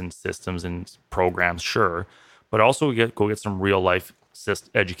books and systems and programs, sure, but also go get some real life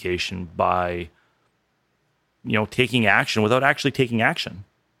education by, taking action without actually taking action.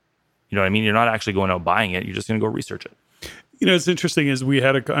 You know what I mean? You're not actually going out buying it. You're just going to go research it. It's interesting is we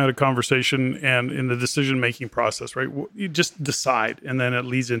had a conversation, and in the decision-making process, right, you just decide, and then it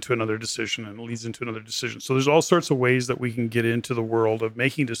leads into another decision, and it leads into another decision. So there's all sorts of ways that we can get into the world of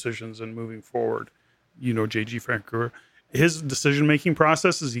making decisions and moving forward. J.G. Francoeur, his decision-making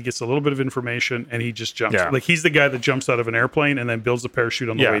process is he gets a little bit of information and he just jumps. Yeah. Like, he's the guy that jumps out of an airplane and then builds a parachute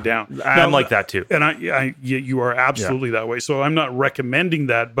on the way down. I'm like that too. And you are absolutely that way. So I'm not recommending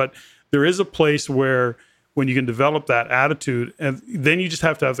that, but there is a place where when you can develop that attitude, and then you just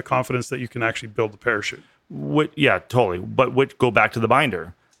have to have the confidence that you can actually build the parachute. Totally. But go back to the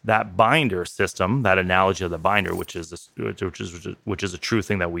binder. That binder system, that analogy of the binder, which is a true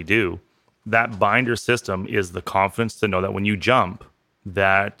thing that we do. That binder system is the confidence to know that when you jump,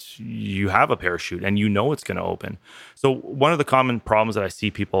 that you have a parachute and it's going to open. So one of the common problems that I see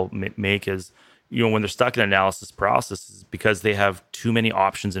people make is, when they're stuck in analysis paralysis, is because they have too many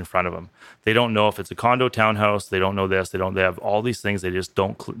options in front of them. They don't know if it's a condo, townhouse. They don't know this. They have all these things. They just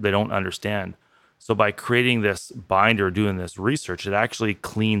don't understand. So by creating this binder, doing this research, it actually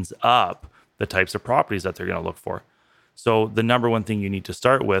cleans up the types of properties that they're going to look for. So the number one thing you need to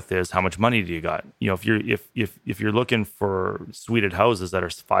start with is how much money do you got? If you're looking for suited houses that are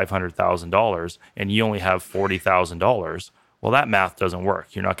 $500,000 and you only have $40,000, well, that math doesn't work.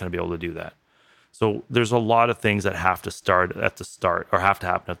 You're not going to be able to do that. So there's a lot of things that have to start at the start, or have to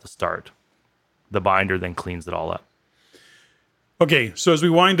happen at the start. The binder then cleans it all up. Okay, so as we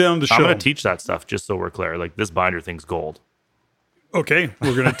wind down the show, I'm going to teach that stuff just so we're clear. Like, this binder thing's gold. Okay,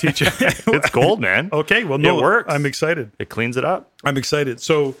 we're going to teach it. It's gold, man. Okay, well, no, it works. I'm excited. It cleans it up. I'm excited.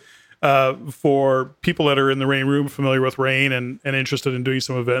 So for people that are in the Rain Room, familiar with Rain and interested in doing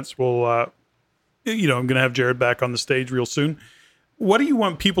some events, we'll, I'm going to have Jared back on the stage real soon. What do you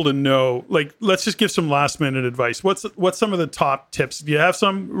want people to know? Like, let's just give some last minute advice. What's some of the top tips? Do you have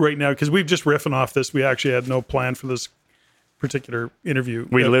some right now? Because we've just riffing off this. We actually had no plan for this particular interview.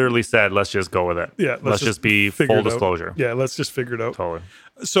 We literally said, let's just go with it. Yeah. Let's just be full disclosure. Yeah. Let's just figure it out. Totally.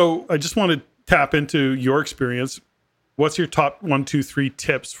 So I just want to tap into your experience. What's your top 1, 2, 3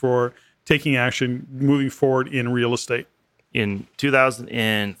 tips for taking action, moving forward in real estate? In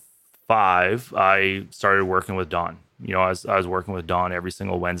 2005, I started working with Don. I was working with Don every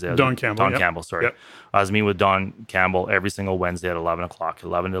single Wednesday. Don Campbell. Don Campbell, sorry. Yep. I was meeting with Don Campbell every single Wednesday at 11 o'clock,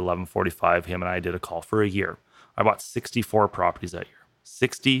 11 to 11:45. Him and I did a call for a year. I bought 64 properties that year.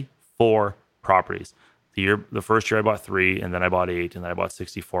 64 properties. The first year I bought 3, and then I bought 8, and then I bought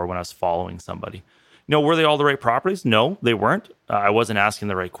 64 when I was following somebody. Were they all the right properties? No, they weren't. I wasn't asking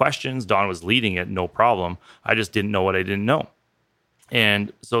the right questions. Don was leading it, no problem. I just didn't know what I didn't know.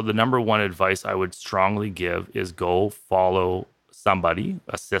 And so the number one advice I would strongly give is go follow somebody,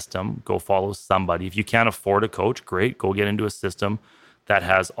 a system, go follow somebody. If you can't afford a coach, great, go get into a system that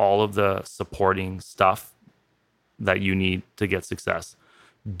has all of the supporting stuff that you need to get success.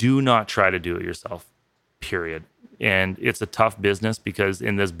 Do not try to do it yourself, period. And it's a tough business because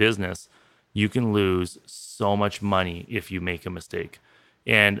in this business, you can lose so much money if you make a mistake.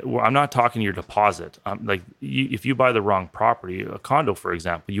 And I'm not talking your deposit. If you buy the wrong property, a condo, for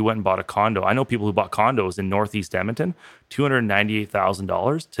example, you went and bought a condo. I know people who bought condos in Northeast Edmonton,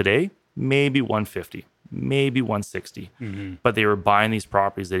 $298,000 today, maybe $150, maybe $160. Mm-hmm. But they were buying these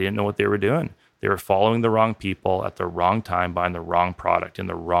properties. They didn't know what they were doing. They were following the wrong people at the wrong time, buying the wrong product in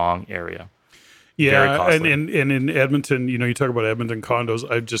the wrong area. Yeah, and in Edmonton, you talk about Edmonton condos.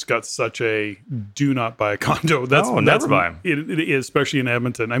 I've just got such a do not buy a condo. Never buy them. Especially in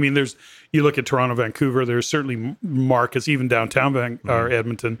Edmonton. I mean, you look at Toronto, Vancouver. There's certainly markets, even downtown or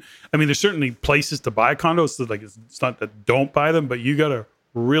Edmonton. I mean, there's certainly places to buy condos. So it's not that don't buy them, but you got to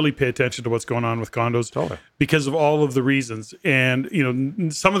really pay attention to what's going on with condos because of all of the reasons.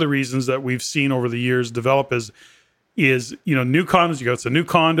 And some of the reasons that we've seen over the years develop is new condos. It's a new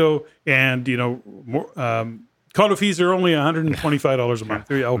condo, and condo fees are only $125 a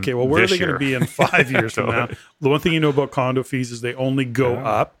month. Okay, well, where are they going to be in 5 years from now? The one thing you know about condo fees is they only go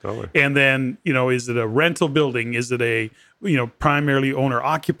up. Totally. And then, is it a rental building? Is it a, primarily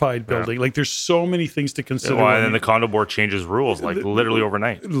owner-occupied building? Like, there's so many things to consider. Well, and then the condo board changes rules, literally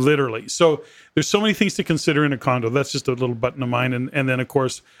overnight. Literally. So there's so many things to consider in a condo. That's just a little button of mine. And then, of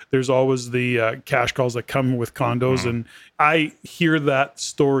course, there's always the cash calls that come with condos. Mm-hmm. And I hear that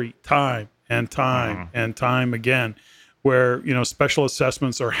story time and time and time again, where special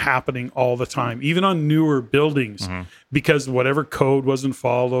assessments are happening all the time, even on newer buildings, because whatever code wasn't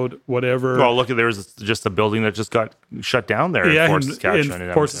followed, whatever. Well, look, there was just a building that just got shut down there in Fort Saskatchewan.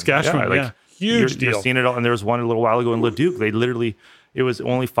 In Fort Saskatchewan, huge deal. You're seeing it all, and there was one a little while ago in Leduc. They literally, it was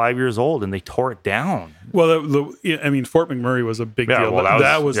only 5 years old, and they tore it down. Well, Fort McMurray was a big deal. Well,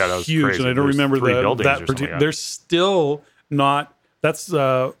 that was huge, crazy. And I don't remember that particular. They're still not. That's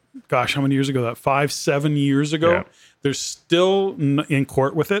gosh, how many years ago? That 5-7 years ago. Yeah. They're still in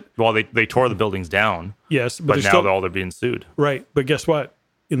court with it. Well, they tore the buildings down. Yes, but now they're being sued. Right, but guess what?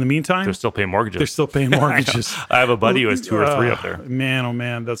 In the meantime, they're still paying mortgages. They're still paying mortgages. I have a buddy who has 2 or 3 up there. Man, oh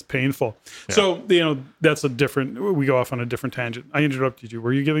man, that's painful. Yeah. So that's a different. We go off on a different tangent. I interrupted you.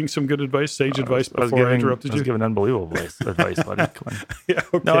 Were you giving some good advice, sage advice before I interrupted you? I was giving unbelievable advice, buddy. Yeah.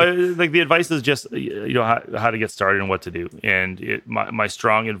 Okay. No, the advice is just how to get started and what to do. And my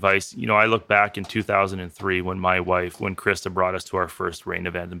strong advice. I look back in 2003 when Krista brought us to our first rain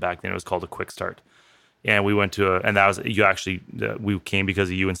event, and back then it was called a Quick Start. And we went to and that was we came because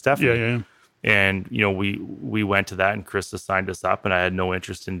of you and Stephanie. Yeah. And we went to that, and Krista signed us up, and I had no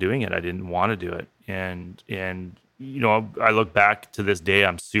interest in doing it. I didn't want to do it. And I look back to this day,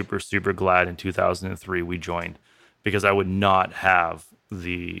 I'm super, super glad in 2003 we joined, because I would not have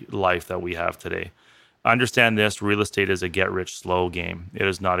the life that we have today. Understand this: real estate is a get rich slow game. It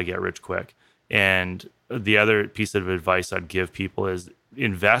is not a get rich quick. And the other piece of advice I'd give people is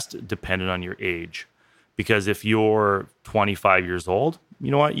invest dependent on your age. Because if you're 25 years old,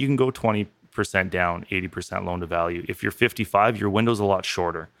 you know what? You can go 20% down, 80% loan to value. If you're 55, your window's a lot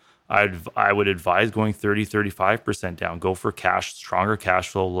shorter. I would advise going 30, 35% down. Go for stronger cash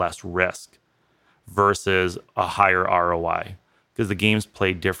flow, less risk versus a higher ROI, because the game's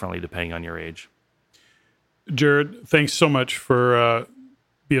played differently depending on your age. Jared, thanks so much for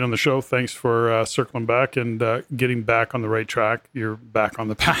being on the show. Thanks for circling back and getting back on the right track. You're back on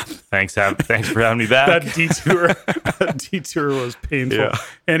the path. Thanks for having me back. That detour was painful. Yeah.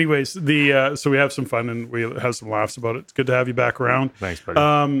 Anyways, so we have some fun and we have some laughs about it. It's good to have you back around. Thanks,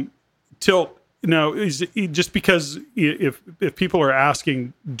 buddy. Tilt. Now, is it just because if people are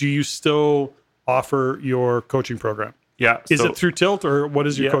asking, do you still offer your coaching program? Yeah. Is it through Tilt, or what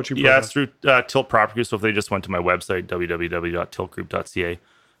is your coaching program? Yeah, it's through Tilt Property. So if they just went to my website, www.tiltgroup.ca,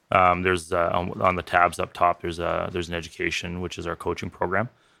 there's on the tabs up top, there's an education, which is our coaching program.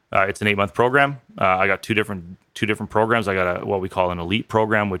 It's an 8-month program. I got two different programs. I got what we call an elite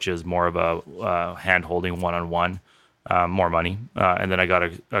program, which is more of a hand-holding one-on-one, more money. And then I got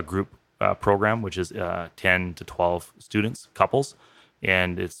a group program, which is 10 to 12 students, couples.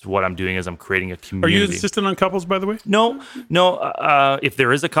 And it's what I'm doing is I'm creating a community. Are you insistent on couples, by the way? No. If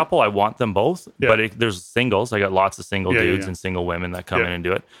there is a couple, I want them both. Yeah. But there's singles. I got lots of single dudes and single women that come in and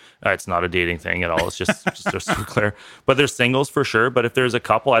do it. It's not a dating thing at all. It's just so clear. But there's singles for sure. But if there's a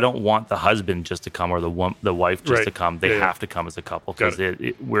couple, I don't want the husband just to come or the wife just to come. They have to come as a couple because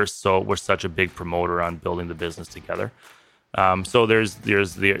we're such a big promoter on building the business together. So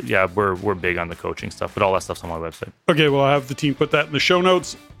we're big on the coaching stuff, but all that stuff's on my website. Okay, well, I'll have the team put that in the show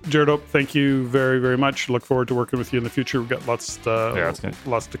notes. Jared Ope, thank you very, very much. Look forward to working with you in the future. We've got lots to come.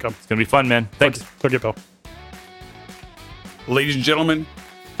 It's gonna be fun, man. Thanks. Okay, pal. Ladies and gentlemen,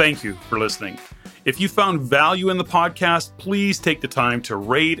 thank you for listening. If you found value in the podcast, please take the time to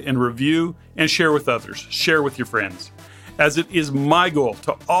rate and review and share with others. Share with your friends. As it is my goal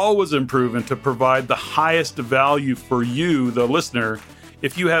to always improve and to provide the highest value for you, the listener.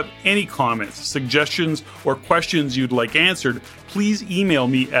 If you have any comments, suggestions, or questions you'd like answered, please email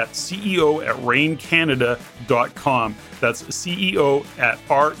me at ceo@reincanada.com. That's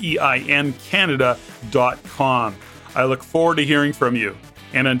ceo@reincanada.com. I look forward to hearing from you.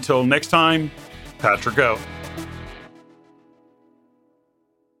 And until next time, Patrick out.